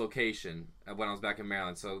the close location when I was back in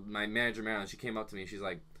Maryland. So my manager Maryland, she came up to me. She's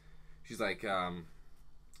like,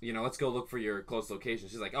 let's go look for your close location.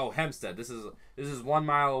 She's like, oh, Hempstead. This is 1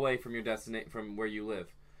 mile away from your destination, from where you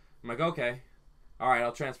live. I'm like, okay, all right,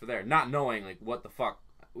 I'll transfer there, not knowing like what the fuck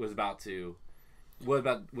was about to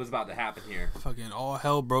happen here. Fucking all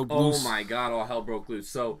hell broke loose. Oh my God, all hell broke loose.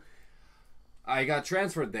 So I got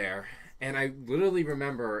transferred there, and I literally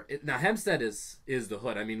remember it. Now Hempstead is the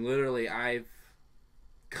hood. I mean, literally, I'm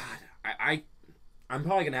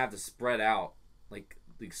probably gonna have to spread out like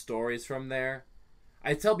stories from there.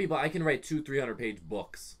 I tell people I can write 200-300-page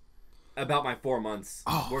books about my 4 months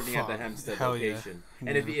working at the Hempstead location. Yeah.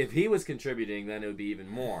 And if he was contributing, then it would be even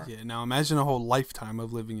more. Yeah, now imagine a whole lifetime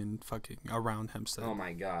of living in fucking around Hempstead. Oh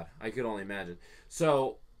my God. I could only imagine.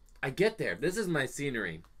 So I get there. This is my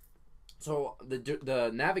scenery. So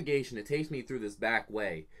the navigation, it takes me through this back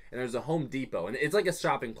way. And there's a Home Depot. And it's like a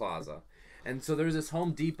shopping plaza. And so there's this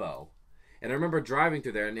Home Depot. And I remember driving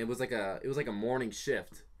through there, and it was like a morning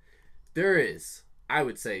shift. There is, I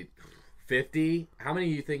would say, 50. How many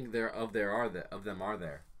do you think of them are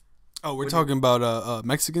there? Oh, we're talking about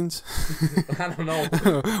Mexicans. I don't know.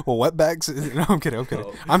 Well, wetbacks. No, I'm kidding.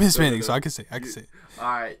 No. I'm Hispanic, so I can say. All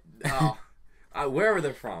right. Wherever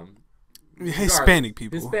they're from. Hispanic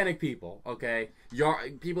people. Hispanic people. Okay.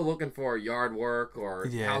 People looking for yard work or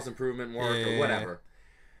house improvement work or whatever.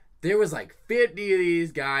 There was like 50 of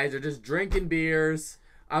these guys. They're just drinking beers.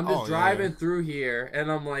 I'm just driving through here,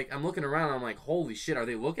 and I'm looking around. I'm like, holy shit, are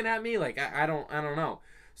they looking at me? Like, I don't know.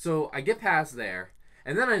 So I get past there.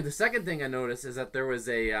 And then the second thing I noticed is that there was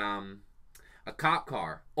a cop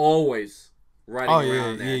car always riding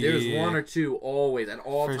around there. There was one or two always at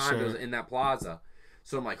all times in that plaza.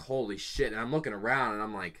 So I'm like, holy shit! And I'm looking around and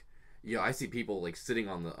I'm like, I see people like sitting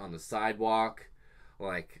on the sidewalk.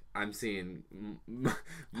 Like I'm seeing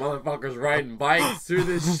motherfuckers riding bikes through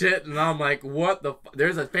this shit, and I'm like, what the?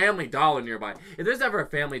 There's a Family Dollar nearby. If there's ever a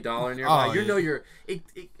Family Dollar nearby,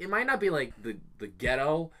 it might not be like the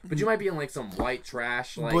ghetto, but you might be in like some white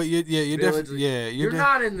trash like. But you're definitely you're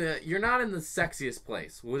not in the sexiest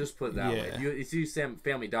place. We'll just put it that way. You see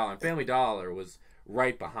Family Dollar, and Family Dollar was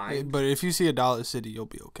right behind. But if you see a Dollar City, you'll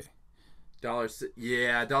be okay. Dollar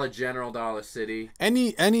General, Dollar City.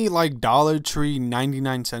 Any like Dollar Tree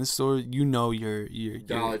 99-cent store, you're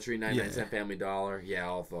Dollar Tree 99-cent Family Dollar. Yeah,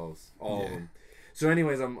 all of them. So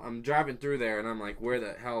anyways, I'm driving through there and I'm like, where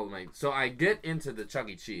the hell am I? So I get into the Chuck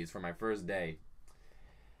E. Cheese for my first day.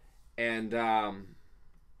 And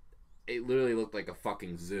it literally looked like a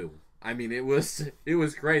fucking zoo. I mean, it was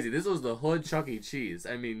crazy. This was the hood Chuck E. Cheese.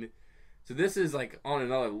 I mean, so this is like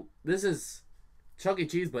this is Chuck E.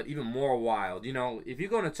 Cheese, but even more wild. If you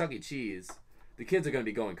go to Chuck E. Cheese, the kids are going to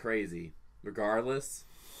be going crazy, regardless.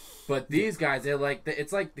 But these guys,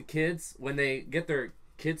 it's like the kids, when they get their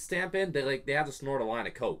kids stamp in, they have to snort a line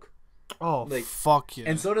of Coke. Oh, fuck yeah.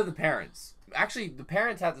 And so do the parents. Actually, the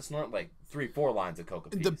parents have to snort like 3-4 lines of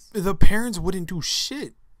Coke apiece. The parents wouldn't do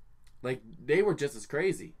shit. Like, they were just as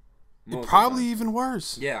crazy. Probably even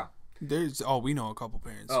worse. Yeah. We know a couple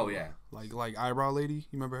parents. Oh, yeah. Like eyebrow lady, you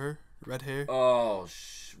remember her? Red hair. Oh,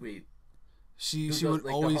 sweet. She would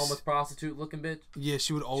always the homeless prostitute looking bitch. Yeah,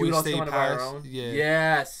 she would always stay past. Yeah.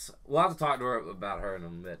 Yes, we'll have to talk to her about her in a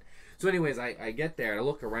bit. So, anyways, I get there and I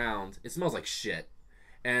look around. It smells like shit,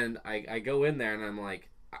 and I go in there and I'm like,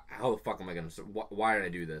 how the fuck am I gonna? Why did I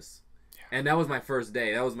do this? Yeah. And that was my first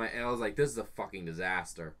day. I was like, this is a fucking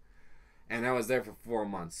disaster. And I was there for 4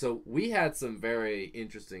 months. So we had some very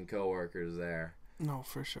interesting coworkers there. No,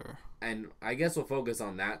 for sure. And I guess we'll focus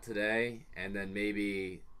on that today, and then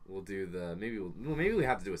maybe we'll do maybe we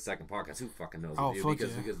have to do a second podcast. Who fucking knows?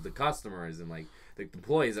 Because the customers and like the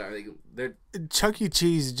employees they're Chuck E.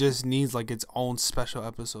 Cheese just needs like its own special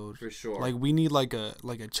episode for sure. Like we need like a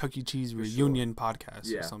Chuck E. Cheese reunion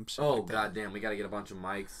podcast or some shit. Oh like goddamn, we gotta get a bunch of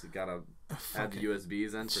mics. We gotta add the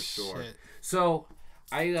USBs in for sure. Shit. So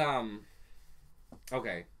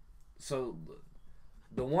okay, so.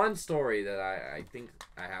 The one story that I think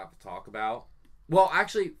I have to talk about. Well,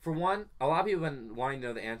 actually, for one, a lot of people have been wanting to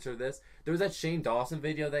know the answer to this. There was that Shane Dawson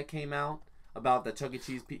video that came out about the Chuck E.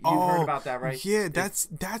 Cheese. You heard about that, right? Yeah, that's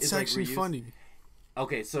actually like funny.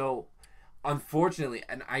 Okay, so unfortunately,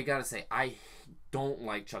 and I gotta say, I don't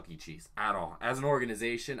like Chuck E. Cheese at all. As an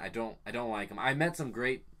organization, I don't like them. I met some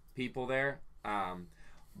great people there,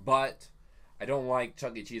 but I don't like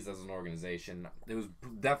Chuck E. Cheese as an organization. It was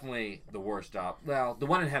definitely the worst job. Well, the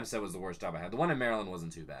one in Hempstead was the worst job I had. The one in Maryland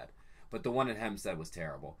wasn't too bad, but the one in Hempstead was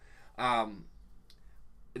terrible. The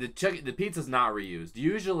pizza's not reused.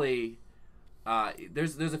 Usually,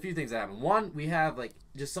 there's a few things that happen. One, we have like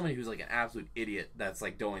just somebody who's like an absolute idiot that's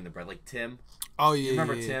like doing the bread, like Tim. Oh yeah,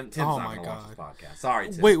 remember yeah. Tim? Tim's not gonna watch this podcast.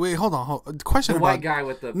 Sorry, Tim. Wait, hold on. Question the about white guy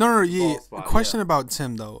with the no. Spot, question about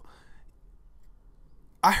Tim though.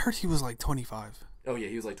 I heard he was like 25. Oh yeah,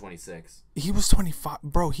 he was like 26. He was 25,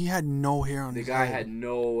 bro. He had no hair on his head. The guy had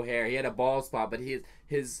no hair. He had a bald spot, but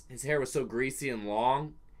his hair was so greasy and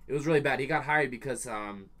long. It was really bad. He got hired because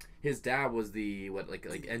his dad was the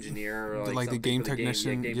engineer or like the game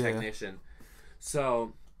technician. Game technician.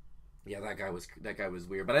 So yeah, that guy was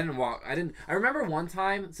weird. But I remember one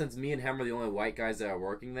time, since me and him were the only white guys that are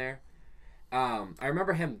working there. I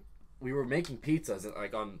remember him. We were making pizzas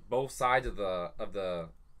like on both sides of the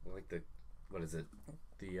what is it,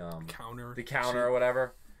 the counter or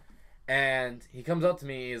whatever, and he comes up to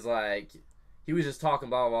me. He's like, he was just talking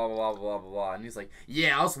blah blah blah blah blah blah, and he's like,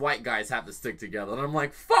 yeah, us white guys have to stick together, and I'm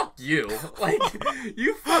like, fuck you, like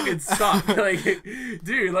you fucking suck, like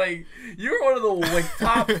dude, like you're one of the like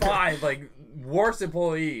top 5 like worst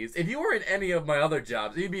employees. If you were in any of my other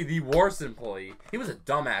jobs, you'd be the worst employee. He was a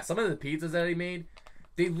dumbass. Some of the pizzas that he made,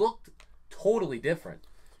 they looked totally different.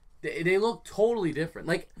 They look totally different.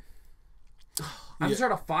 Like, I'm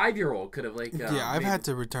sure a 5-year-old could have like. I've had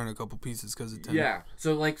to return a couple pieces because of 10. Yeah,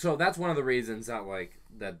 so that's one of the reasons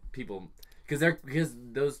that people because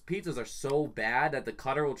those pizzas are so bad that the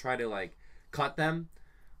cutter will try to like cut them,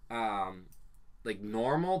 like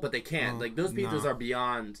normal, but they can't. Like those pizzas are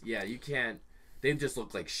beyond. Yeah, you can't. They just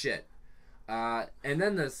look like shit. And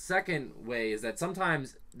then the second way is that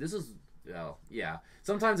sometimes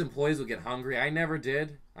sometimes employees will get hungry. I never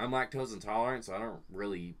did. I'm lactose intolerant, so I don't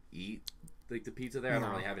really eat like the pizza there. I don't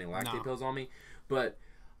really have any lactate pills on me. But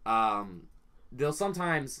they'll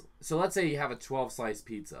sometimes, so let's say you have a 12 slice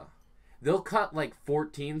pizza. They'll cut like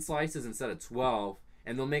 14 slices instead of 12,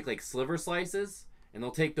 and they'll make like sliver slices, and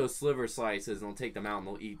they'll take those sliver slices and they'll take them out and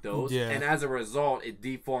they'll eat those. Yeah. And as a result, it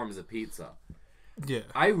deforms the pizza. Yeah.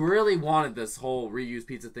 I really wanted this whole reused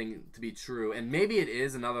pizza thing to be true, and maybe it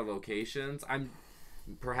is in other locations.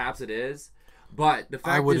 Perhaps it is, but the fact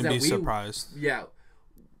is that I wouldn't be surprised. Yeah,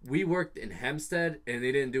 we worked in Hempstead, and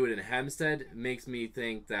they didn't do it in Hempstead. Makes me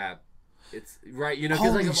think that it's right. You know,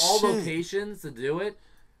 because like of all locations to do it,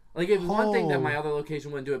 like if one thing that my other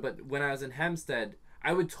location wouldn't do it, but when I was in Hempstead,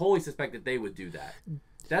 I would totally suspect that they would do that.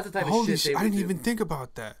 That's the type of shit they would do. I didn't even think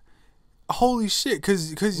about that. Holy shit,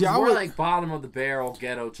 because y'all were like bottom of the barrel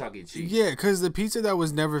ghetto Chuck E. Cheese. Yeah, because the pizza that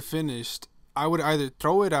was never finished, I would either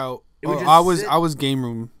throw it out, or I was game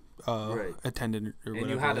room attendant or whatever. And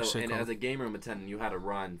you had to, and as a game room attendant, you had to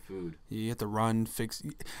run food. Yeah, you had to run, fix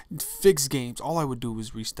games. All I would do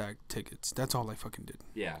was restack tickets. That's all I fucking did.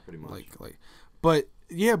 Yeah, pretty much. But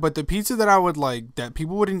the pizza that I would like that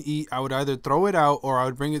people wouldn't eat, I would either throw it out or I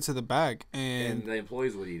would bring it to the back and the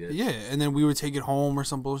employees would eat it. Yeah, and then we would take it home or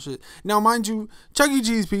some bullshit. Now, mind you, Chuck E.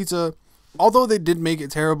 Cheese pizza, although they did make it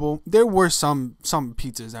terrible, there were some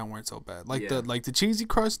pizzas that weren't so bad. Like the cheesy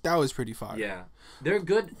crust, that was pretty fire. Yeah, they're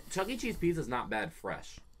good. Chuck E. Cheese pizza's not bad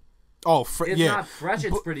fresh. Oh, it's not fresh.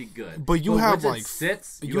 It's pretty good. But you have like 10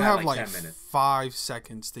 minutes. 5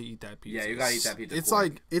 seconds to eat that pizza. Yeah, you gotta eat that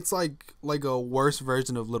pizza. It's like a worse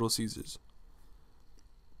version of Little Caesars.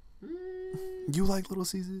 You like Little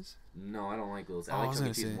Caesars? No, I don't like Little Caesars. I like Chuck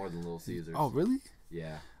E. Cheese more than Little Caesars. Oh, really?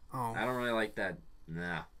 Yeah. Oh. I don't really like that.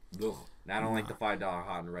 Nah. Ugh. I don't like the $5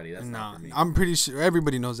 hot and ready. That's not for me. I'm pretty sure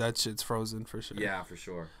everybody knows that shit's frozen for sure. Yeah, for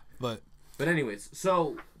sure. But anyways,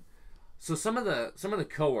 so some of the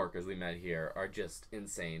coworkers we met here are just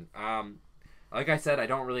insane. Like I said, I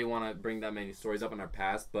don't really want to bring that many stories up in my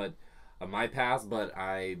past, but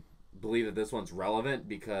I believe that this one's relevant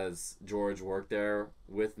because George worked there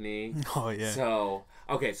with me. Oh yeah. So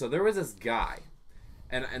there was this guy,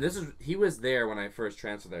 and he was there when I first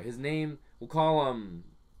transferred there. His name, we'll call him.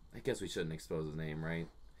 I guess we shouldn't expose his name, right?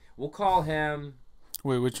 We'll call him.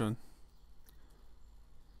 Wait, which one?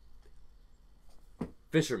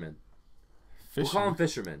 Fisherman. We'll call him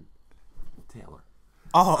Fisherman. Taylor.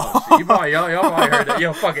 Oh, shit. Y'all probably heard that.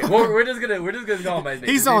 Yo, fuck it. We're just gonna call him by his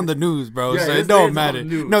name. He's on the news, bro. Yeah, so it don't matter.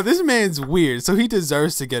 No, this man's weird, so he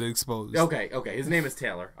deserves to get exposed. Okay. His name is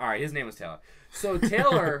Taylor. All right, his name was Taylor. So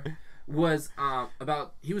Taylor was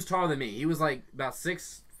he was taller than me. He was like about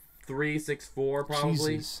 6'3", 6'4",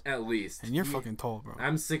 probably. Jesus. At least. And you're fucking tall, bro.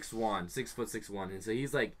 I'm 6'1", 6'1", and so he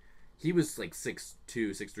was like 6'2",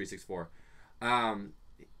 6'3", 6'4".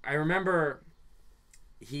 I remember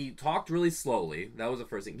he talked really slowly. That was the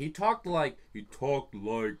first thing. He talked like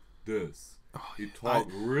this. Oh, he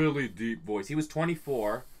talked really deep voice. He was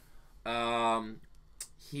 24.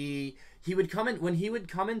 He would come in when he would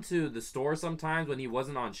come into the store sometimes when he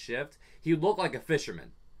wasn't on shift. He would look like a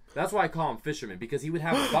fisherman. That's why I call him Fisherman, because he would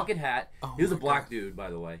have a bucket hat. He was a black dude, by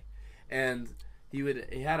the way, and he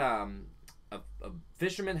had a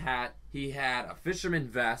fisherman hat. He had a fisherman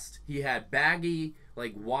vest. He had baggy,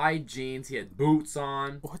 like wide jeans. He had boots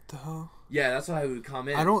on. What the hell? Yeah, that's why he would come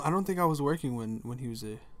in. I don't think I was working when he was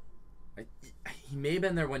there. He may have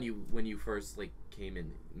been there when you first like came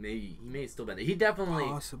in. He may have still been there. He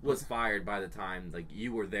definitely was fired by the time like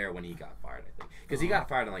you were there when he got fired. I think because he got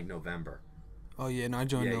fired in like November. Oh yeah, and I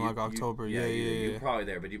joined in like October. Yeah. You were probably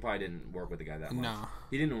there, but you probably didn't work with the guy that much. No.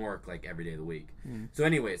 He didn't work like every day of the week. So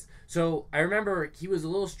anyways, I remember he was a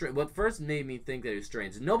little strange. What first made me think that he was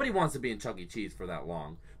strange, nobody wants to be in Chuck E. Cheese for that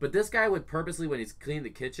long. But this guy would purposely, when he's cleaning the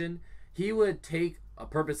kitchen, he would take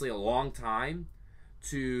purposely a long time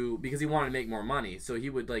because he wanted to make more money. So he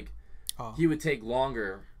would he would take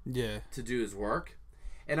longer to do his work.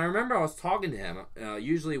 And I remember I was talking to him.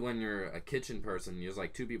 Usually when you're a kitchen person, there's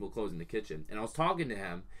like two people closing the kitchen. And I was talking to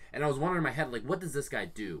him, and I was wondering in my head, like, what does this guy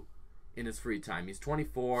do in his free time? He's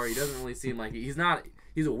 24. He doesn't really seem like he's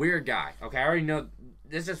a weird guy. Okay, I already know.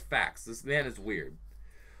 It's just facts. This man is weird.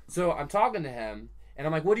 So I'm talking to him, And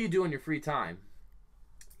I'm like, what do you do in your free time?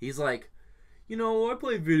 He's like, I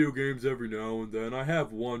play video games every now and then. I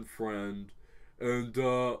have one friend. And,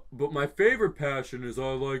 but my favorite passion is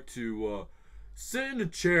I like to, sit in a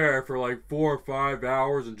chair for like 4 or 5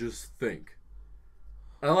 hours and just think.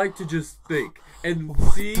 I like to just think and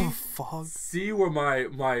see where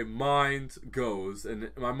my mind goes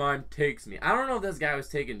and my mind takes me. I don't know if this guy was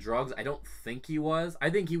taking drugs. I don't think he was.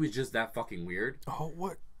 I think he was just that fucking weird. Oh,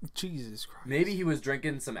 what? Jesus Christ. Maybe he was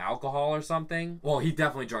drinking some alcohol or something. Well, he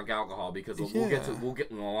definitely drank alcohol because I'll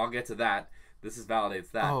get to that. This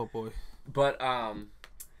validates that. Oh boy. But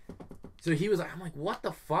so he was like, I'm like, what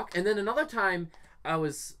the fuck? And then another time I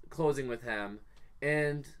was closing with him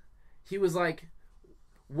and he was like,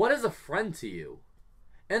 what is a friend to you?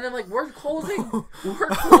 And then like we're closing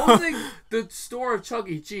the store of Chuck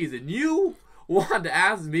E. Cheese and you wanted to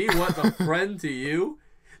ask me what's a friend to you?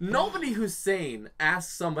 Nobody who's sane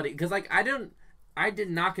asks somebody, because like I did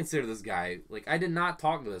not consider this guy, like I did not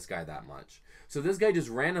talk to this guy that much. So this guy just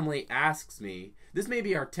randomly asks me, this may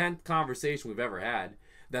be our 10th conversation we've ever had,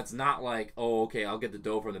 that's not like, oh okay, I'll get the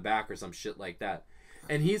dough from the back or some shit like that.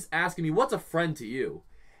 And he's asking me, what's a friend to you?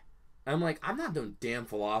 I'm like, I'm not no damn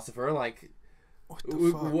philosopher. Like, what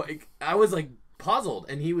the fuck? I was like puzzled,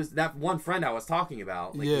 and he was that one friend I was talking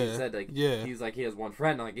about. Like he said, like he's like he has one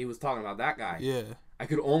friend. Like he was talking about that guy. Yeah. I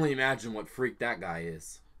could only imagine what freak that guy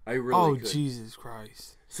is. I really could. Oh Jesus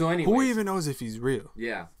Christ. So anyway, who even knows if he's real?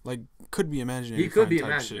 Yeah. Like could be imaginary. He could be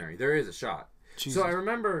imaginary. There is a shot. Jesus. So I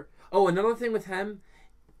remember. Oh, another thing with him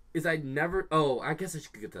is I never. Oh, I guess I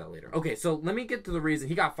should get to that later. Okay, so let me get to the reason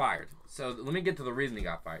he got fired.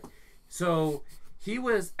 So he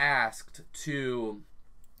was asked to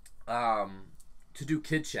do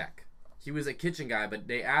kid check. He was a kitchen guy, but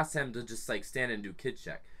they asked him to just like stand and do kid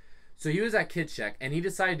check. So he was at kid check, and he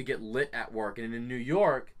decided to get lit at work. And in New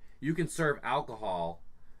York, you can serve alcohol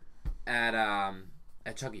at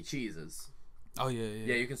Chuck E. Cheese's. Oh yeah.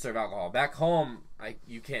 Yeah, you can serve alcohol. Back home,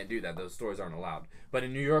 you can't do that. Those stores aren't allowed. But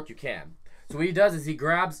in New York, you can. So what he does is he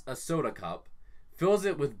grabs a soda cup, fills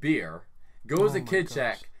it with beer, goes to kid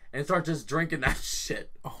check, and starts just drinking that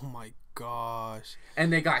shit. Oh my gosh.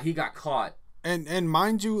 And he got caught. And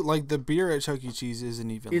mind you, like the beer at Chuck E. Cheese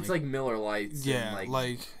isn't even. It's like Miller Lights. Yeah, and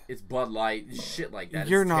like it's Bud Light and shit like that.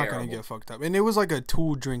 You're not gonna get fucked up, and it was like a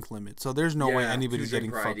 2 drink limit, so there's no way anybody's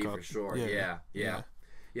getting fucked up. For sure. Yeah.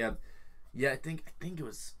 I think it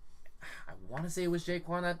was. I want to say it was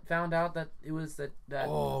Jaquan that found out that it was that.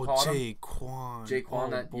 Oh, Jaquan.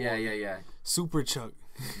 Jaquan. Oh, yeah. Super Chuck.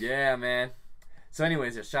 Yeah, man. So,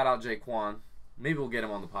 anyways, shout out Jaquan. Maybe we'll get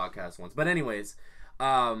him on the podcast once. But anyways,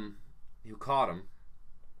 who caught him,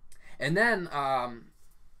 and then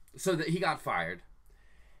so that he got fired,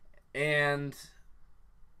 and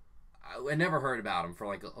I never heard about him for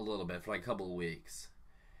like a little bit, for like a couple of weeks,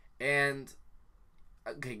 and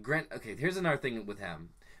okay, here's another thing with him.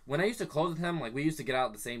 When I used to close with him, like we used to get out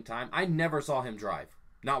at the same time, I never saw him drive,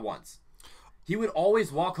 not once. He would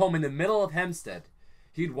always walk home in the middle of Hempstead.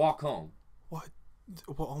 He'd walk home. What?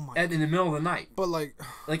 Well, oh my! And in the middle of the night. But like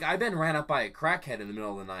I've been ran up by a crackhead in the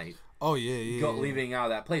middle of the night. Oh yeah. Leaving out of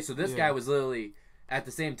that place. So this guy was literally at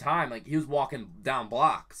the same time, like he was walking down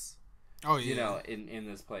blocks. Oh yeah. In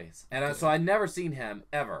this place, and so I'd never seen him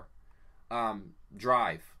ever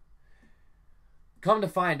drive. Come to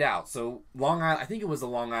find out, so Long Island. I think it was the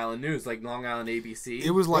Long Island News, like Long Island ABC.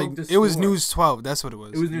 It was was News 12. That's what it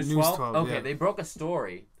was. It was News 12. Okay, yeah. They broke a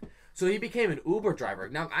story. So he became an Uber driver.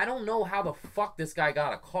 Now I don't know how the fuck this guy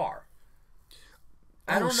got a car.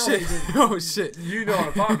 I don't know. Shit. Oh shit! You know what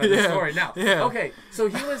I'm talking about. The story now. Yeah. Okay, so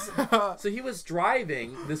he was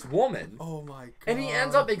driving this woman. Oh my god! And he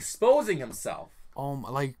ends up exposing himself. Oh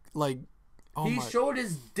my, he showed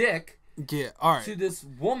his dick. Yeah. All right. To this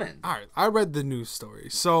woman. All right. I read the news story.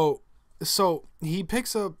 So he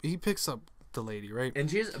picks up the lady, right?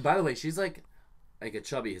 And by the way, she's like a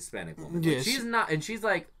chubby Hispanic woman. Yeah. Like, she's not, and she's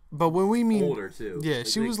like. But when we mean older too. Yeah,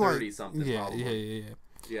 she was like 30 something.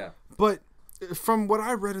 Yeah. But from what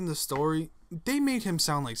I read in the story, they made him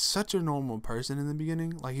sound like such a normal person in the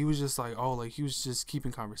beginning. Like he was just like, he was just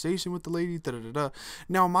keeping conversation with the lady.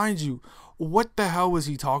 Now, mind you, what the hell was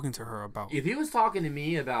he talking to her about? If he was talking to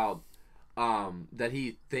me about that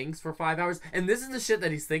he thinks for 5 hours, and this is the shit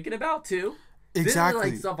that he's thinking about too. Exactly. This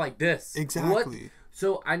is like stuff like this. Exactly.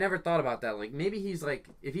 So I never thought about that. Like maybe he's like,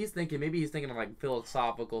 if he's thinking, maybe he's thinking of like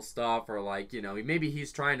philosophical stuff, or like, maybe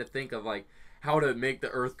he's trying to think of like how to make the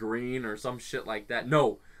earth green or some shit like that.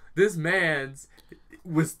 No, this man's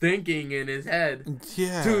was thinking in his head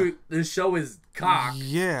to show his cock.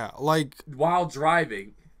 Yeah, like while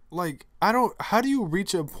driving. like, I don't. How do you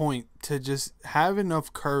reach a point to just have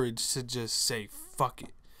enough courage to just say fuck it?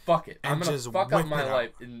 Fuck it. And I'm gonna just fuck up whip my it out.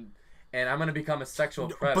 life, and I'm gonna become a sexual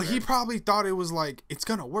predator. But he probably thought it was like it's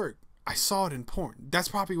gonna work. I saw it in porn. That's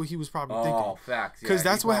probably what he was probably thinking. Oh, facts. Because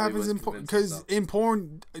Yeah, that's he what probably happens was in porn. convinced Because himself. in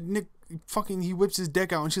porn, Nick fucking he whips his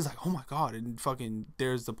dick out and she's like, oh my god, and fucking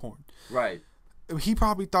there's the porn. Right. He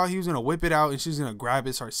probably thought he was gonna whip it out and she's gonna grab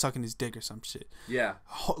it, start sucking his dick or some shit. Yeah.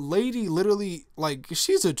 Lady literally, like,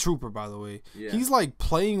 she's a trooper, by the way. Yeah. He's like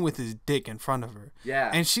playing with his dick in front of her. Yeah.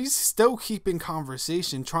 And she's still keeping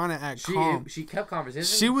conversation, trying to act calm. She kept conversation.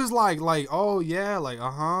 She was like, oh yeah, like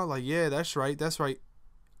like yeah, that's right,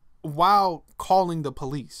 while calling the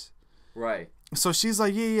police. Right. So she's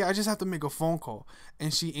like, yeah, I just have to make a phone call,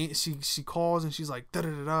 and she calls and she's like, da da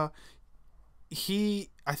da da.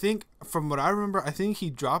 I think from what I remember, I think he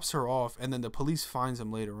drops her off, and then the police finds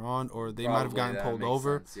him later on, or they might have gotten that pulled makes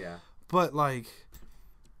over. sense, yeah. But like,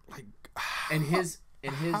 And his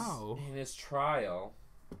how? in his trial,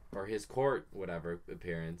 or his court whatever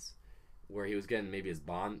appearance, where he was getting maybe his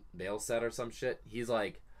bail set or some shit. He's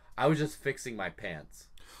like, I was just fixing my pants.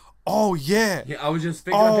 Oh yeah. Yeah, I was just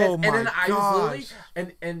fixing my pants. my And then I was literally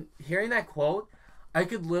gosh. and hearing that quote, I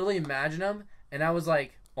could literally imagine him, and I was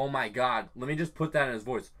like, oh my god, let me just put that in his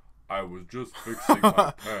voice. I was just fixing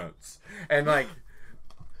my pants. And like,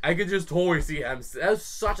 I could just totally see him. That's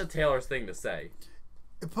such a Taylor's thing to say.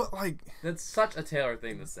 But like, That's such a Taylor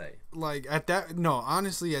thing to say. like at that, no,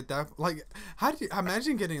 honestly, at that, like, how do you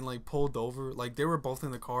imagine getting like pulled over? Like they were both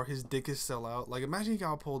in the car, his dick is still out. Like imagine he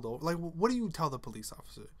got pulled over. Like what do you tell the police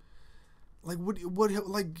officer? Like what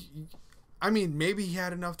like? I mean, maybe he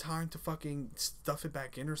had enough time to fucking stuff it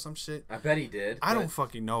back in or some shit. I bet he did. I don't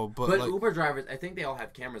fucking know, but like, Uber drivers, I think they all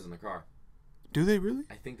have cameras in the car. do they really?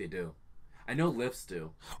 I think they do. I know Lyfts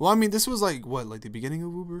do. Well, I mean, this was like what, like the beginning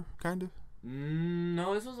of Uber, kind of.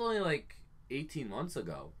 No, this was only like 18 months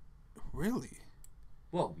ago. Really?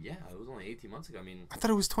 Well, yeah, it was only 18 months ago. I mean, I thought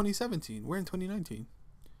it was 2017. We're in 2019.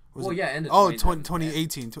 end of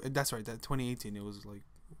 2018. That's right. That 2018. It was like,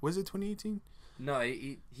 was it 2018? No,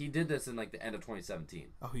 he did this in like the end of 2017.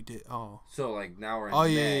 Oh, he did. Oh. So like now we're in Oh,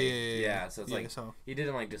 May. yeah. So it's Yeah, like so- he did it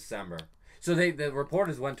in like December. So the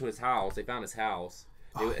reporters went to his house. They found his house.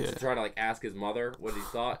 To try to like ask his mother what he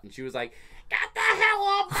thought, and she was like, "Get the hell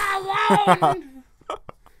off my lawn!"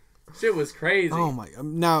 Shit was crazy. Oh my!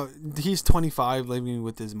 Now he's 25, living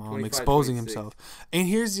with his mom, 25, exposing 26. himself. And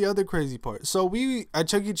here's the other crazy part. So we at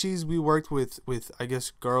Chuck E. Cheese, we worked with I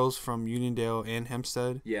guess girls from Uniondale and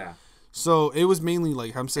Hempstead. Yeah. So it was mainly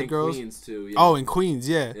like Hempstead And girls. Queens too. Yeah. Oh, in Queens,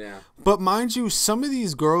 yeah. Yeah. But mind you, some of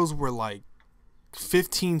these girls were like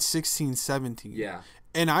 15, 16, 17. Yeah.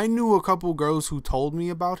 And I knew a couple girls who told me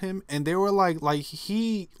about him, and they were like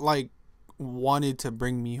he like wanted to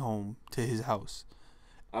bring me home to his house.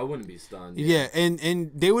 I wouldn't be stunned. Yeah,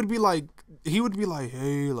 and they would be like, he would be like,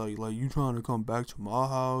 hey, like you trying to come back to my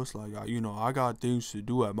house? Like, I got things to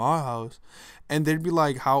do at my house. And they'd be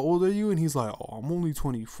like, how old are you? And he's like, oh, I'm only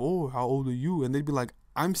 24. How old are you? And they'd be like,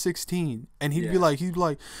 I'm 16. And he'd be like,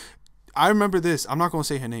 I remember this. I'm not gonna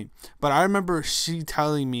say her name, but I remember she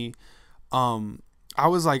telling me, I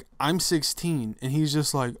was like, I'm 16, and he's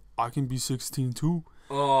just like, I can be 16 too.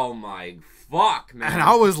 Oh my fuck, man. And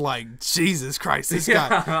I was like, Jesus Christ,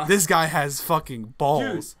 this guy has fucking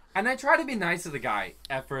balls. Dude, and I tried to be nice to the guy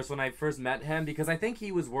at first when I first met him, because I think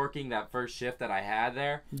he was working that first shift that I had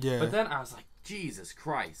there. Yeah. But then I was like, Jesus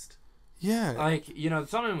Christ. Yeah. Like,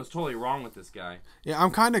 something was totally wrong with this guy. Yeah,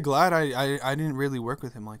 I'm kind of glad I didn't really work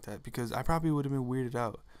with him like that, because I probably would have been weirded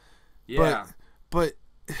out. Yeah. But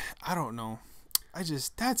I don't know.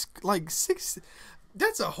 That's like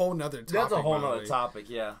that's a whole nother topic. That's a whole nother topic,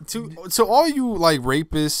 yeah. So all you like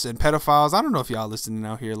rapists and pedophiles, I don't know if y'all listening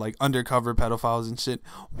out here, like undercover pedophiles and shit.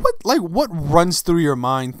 What runs through your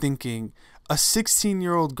mind thinking a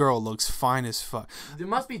 16-year-old girl looks fine as fuck? There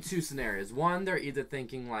must be two scenarios. One, they're either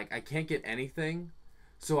thinking like, I can't get anything,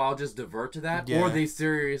 so I'll just divert to that, or they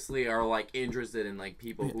seriously are like interested in like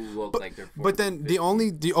people who look like they're 14, But then 15.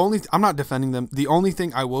 the only I'm not defending them. The only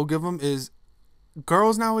thing I will give them is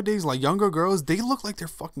girls nowadays, like younger girls, they look like they're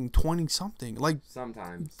fucking 20 something. Like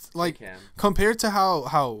sometimes like they can. compared to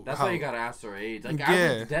how That's why you gotta ask their age. Like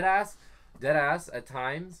Yeah. dead ass at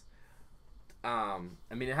times. I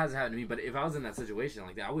mean, it hasn't happened to me, but if I was in that situation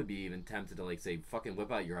like that, I would be even tempted to like say, fucking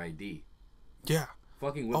whip out your ID. Yeah.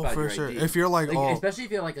 Fucking whip Oh, out for your sure. ID. If you're like especially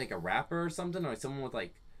if you're like a rapper or something, or someone with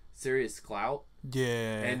like serious clout,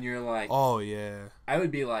 yeah, and you're like, oh yeah, I would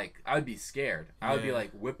be scared. I would be like,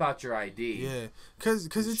 whip out your ID. Yeah, cause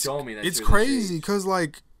Show me that it's you're this crazy. age. Cause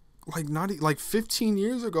like like not like 15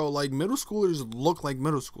 years ago, like middle schoolers look like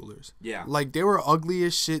middle schoolers. Yeah. Like they were ugly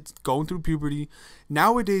as shit going through puberty.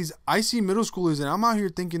 Nowadays, I see middle schoolers and I'm out here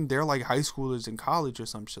thinking they're like high schoolers in college or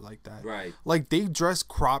some shit like that. Right. Like they dress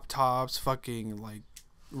crop tops, fucking like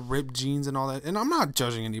ripped jeans and all that. And I'm not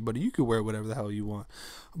judging anybody. You could wear whatever the hell you want.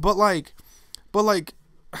 But like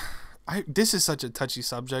this is such a touchy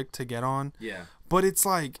subject to get on. Yeah. But it's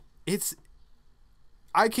like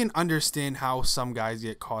I can understand how some guys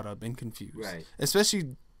get caught up and confused. Right.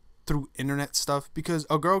 Especially through internet stuff, because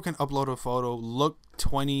a girl can upload a photo, look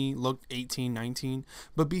 20, look 18, 19,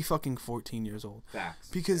 but be fucking 14 years old. Facts.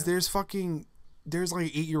 Because there's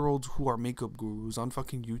like 8-year-olds who are makeup gurus on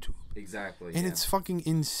fucking YouTube. Exactly. And it's fucking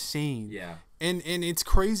insane. Yeah. And it's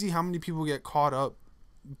crazy how many people get caught up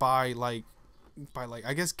by like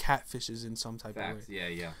I guess catfishes in some type of way. Yeah,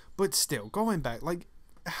 yeah. But still, going back, like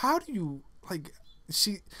how do you like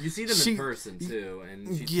you see them in person too,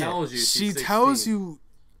 and she tells you she tells you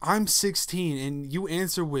I'm 16 and you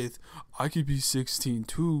answer with I could be 16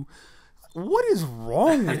 too. What is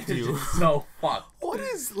wrong with you? It's so fucked. What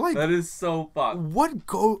is like that is so fucked.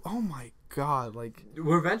 Oh my god, like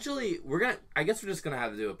we're gonna I guess we're just gonna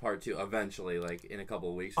have to do a part 2 eventually, like in a couple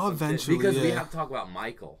of weeks or eventually, because we yeah. have to talk about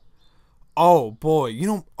Michael. Oh boy,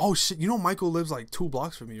 oh shit, Michael lives like 2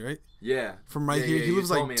 blocks from me, right? Yeah. From right here. He lives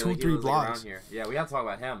like 2-3 blocks. Around here. Yeah, we have to talk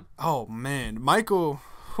about him. Oh man, Michael.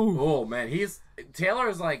 Whew. Oh man, Taylor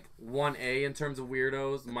is like 1A in terms of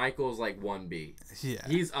weirdos. Michael's like 1B. Yeah.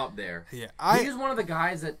 He's up there. Yeah. He's one of the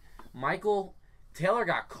guys that Taylor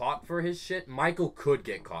got caught for his shit. Michael could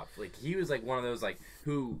get caught. Like he was like one of those like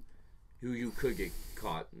who you could get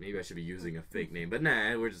caught. Maybe I should be using a fake name, but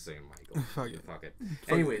nah, we're just saying Michael. Fuck it.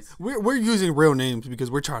 Anyways, we're using real names because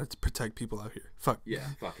we're trying to protect people out here. Fuck. Yeah,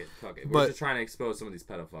 fuck it. We're just trying to expose some of these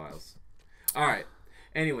pedophiles. All right.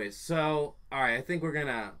 Anyways, so I think we're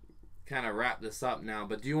gonna kind of wrap this up now.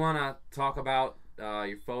 But do you want to talk about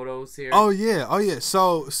your photos here? Oh yeah.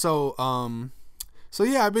 So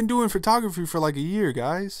yeah, I've been doing photography for like a year,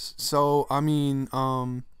 guys. So I mean,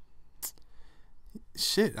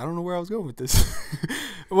 shit, I don't know where I was going with this.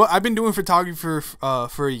 Well, I've been doing photography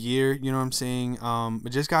for a year, you know what I'm saying? I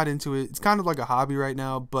just got into it. It's kind of like a hobby right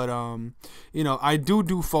now, but I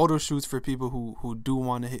do photo shoots for people who do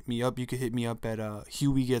want to hit me up. You can hit me up at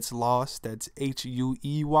HueyGetsLost. That's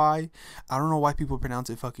HUEY. I don't know why people pronounce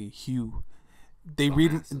it fucking Hugh. They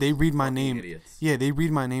read my name. Idiots. Yeah, they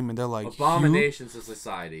read my name and they're like abominations to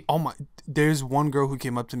society. Oh my! There's one girl who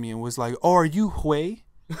came up to me and was like, "Oh, are you HUEY?"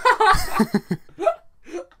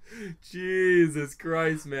 Jesus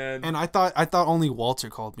Christ, man! And I thought only Walter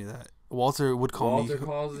called me that. Walter would call me. Walter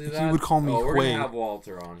calls you that? He would call me We're HUEY. gonna have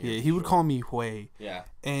Walter on here. Yeah, he would call me HUEY. Yeah.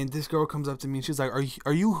 And this girl comes up to me and she's like,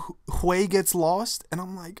 "Are you HueyGetsLost?" And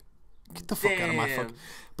I'm like, "Get the fuck out of my fuck."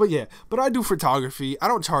 But I do photography. I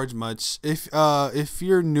don't charge much. If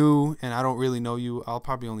you're new and I don't really know you, I'll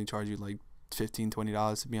probably only charge you like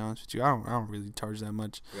 $15-$20 to be honest with you. I don't really charge that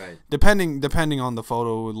much. Right. Depending on the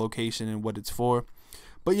photo location and what it's for.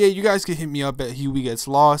 But yeah, you guys can hit me up at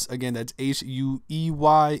HueyGetsLost. Again, that's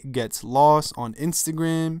HUEY Gets Lost on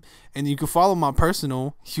Instagram. And you can follow my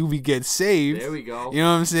personal, HueyGetsSaved. There we go. You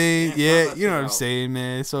know what I'm saying? Yeah, you know what I'm out. saying,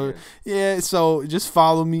 man. So, yeah, so just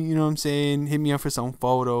follow me, you know what I'm saying? Hit me up for some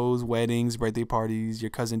photos, weddings, birthday parties.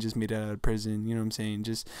 Your cousin just made it out of prison, you know what I'm saying?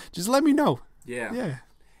 Just let me know. Yeah. Yeah.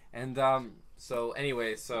 And, so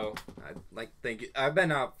anyway, thank you. I've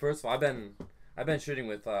been, first of all, I've been shooting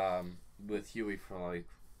with Huey for like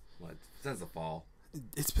since the fall.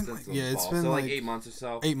 It's been Since like, it's been so like 8 months or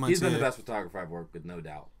so. 8 months. He's been the best photographer I've worked with, no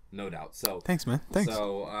doubt. So thanks, man. Thanks.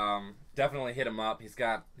 So definitely hit him up. He's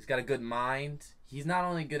got a good mind. He's not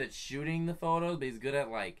only good at shooting the photos, but he's good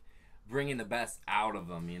at like bringing the best out of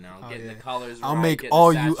them. You know, getting the colors. I'll right, make getting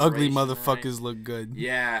all the you ugly saturation motherfuckers right. look good.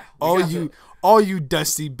 Yeah. All you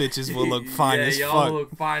dusty bitches will look fine as fuck. Yeah, y'all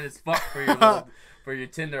look fine as fuck for your for your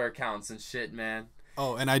Tinder accounts and shit, man.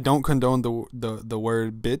 Oh, and I don't condone the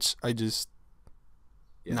word bitch. I just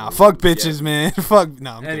fuck bitches, man. Fuck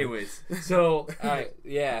no. Anyways, so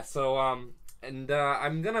yeah, so and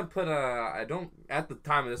I'm gonna put I don't at the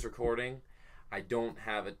time of this recording, I don't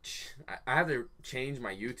have I have to change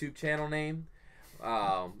my YouTube channel name.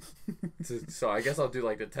 So I guess I'll do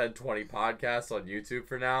like the 1020 podcast on YouTube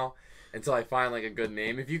for now until I find like a good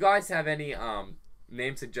name. If you guys have any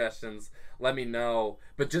name suggestions, let me know.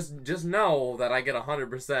 But just know that I get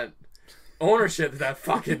 100% ownership of that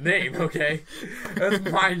fucking name, okay? That's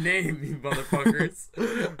my name, you motherfuckers.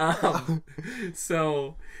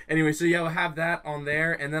 So anyway, so yeah, we'll have that on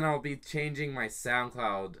there, and then I'll be changing my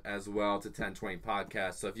SoundCloud as well to 1020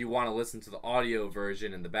 podcast. So if you want to listen to the audio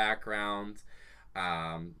version in the background,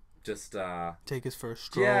 just take us for a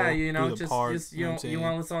stroll. Yeah, you know, do the just park, you know, you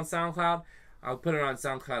want to listen on SoundCloud? I'll put it on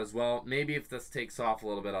SoundCloud as well. Maybe if this takes off a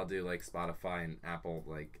little bit, I'll do like Spotify and Apple,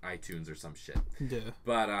 like iTunes or some shit. Yeah.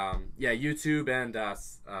 But yeah, YouTube and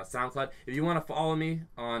SoundCloud. If you want to follow me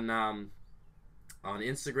on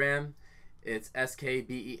Instagram, it's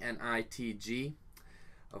SKBENITG.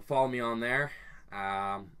 Follow me on there.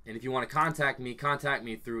 And if you want to contact me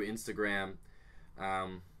through Instagram.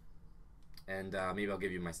 And maybe I'll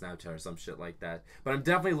give you my Snapchat or some shit like that. But I'm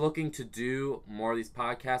definitely looking to do more of these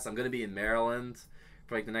podcasts. I'm going to be in Maryland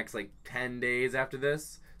for like the next like 10 days after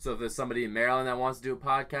this. So if there's somebody in Maryland that wants to do a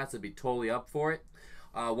podcast, I'd be totally up for it.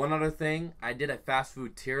 One other thing, I did a fast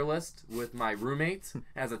food tier list with my roommate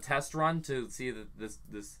as a test run to see that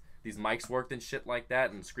these mics worked and shit like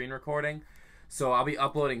that and screen recording. So I'll be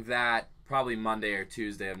uploading that probably Monday or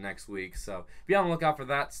Tuesday of next week. So be on the lookout for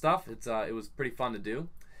that stuff. It was pretty fun to do.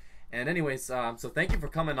 And anyways, so thank you for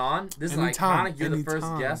coming on. This is iconic. You're the first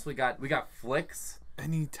guest. We got flicks.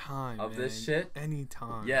 Anytime of this shit.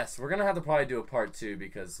 Anytime. Yes, we're gonna have to probably do a part 2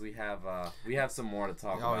 because we have some more to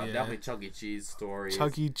talk about. Yeah. Definitely Chuck E. Cheese stories.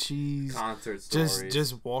 Chuck E. Cheese concert stories.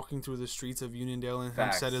 Just walking through the streets of Uniondale and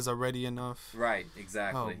Hempstead is already enough. Right.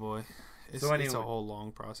 Exactly. Oh boy. It's a whole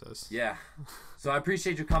long process. Yeah. So I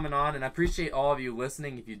appreciate you coming on, and I appreciate all of you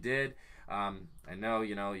listening. If you did, I know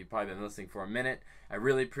you've probably been listening for a minute. I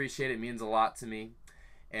really appreciate it. It means a lot to me.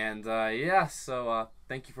 And yeah, so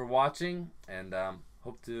thank you for watching, and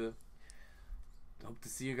hope to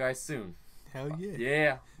see you guys soon. Hell yeah.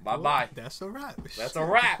 Yeah. Bye bye. That's a wrap. That's a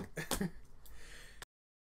wrap.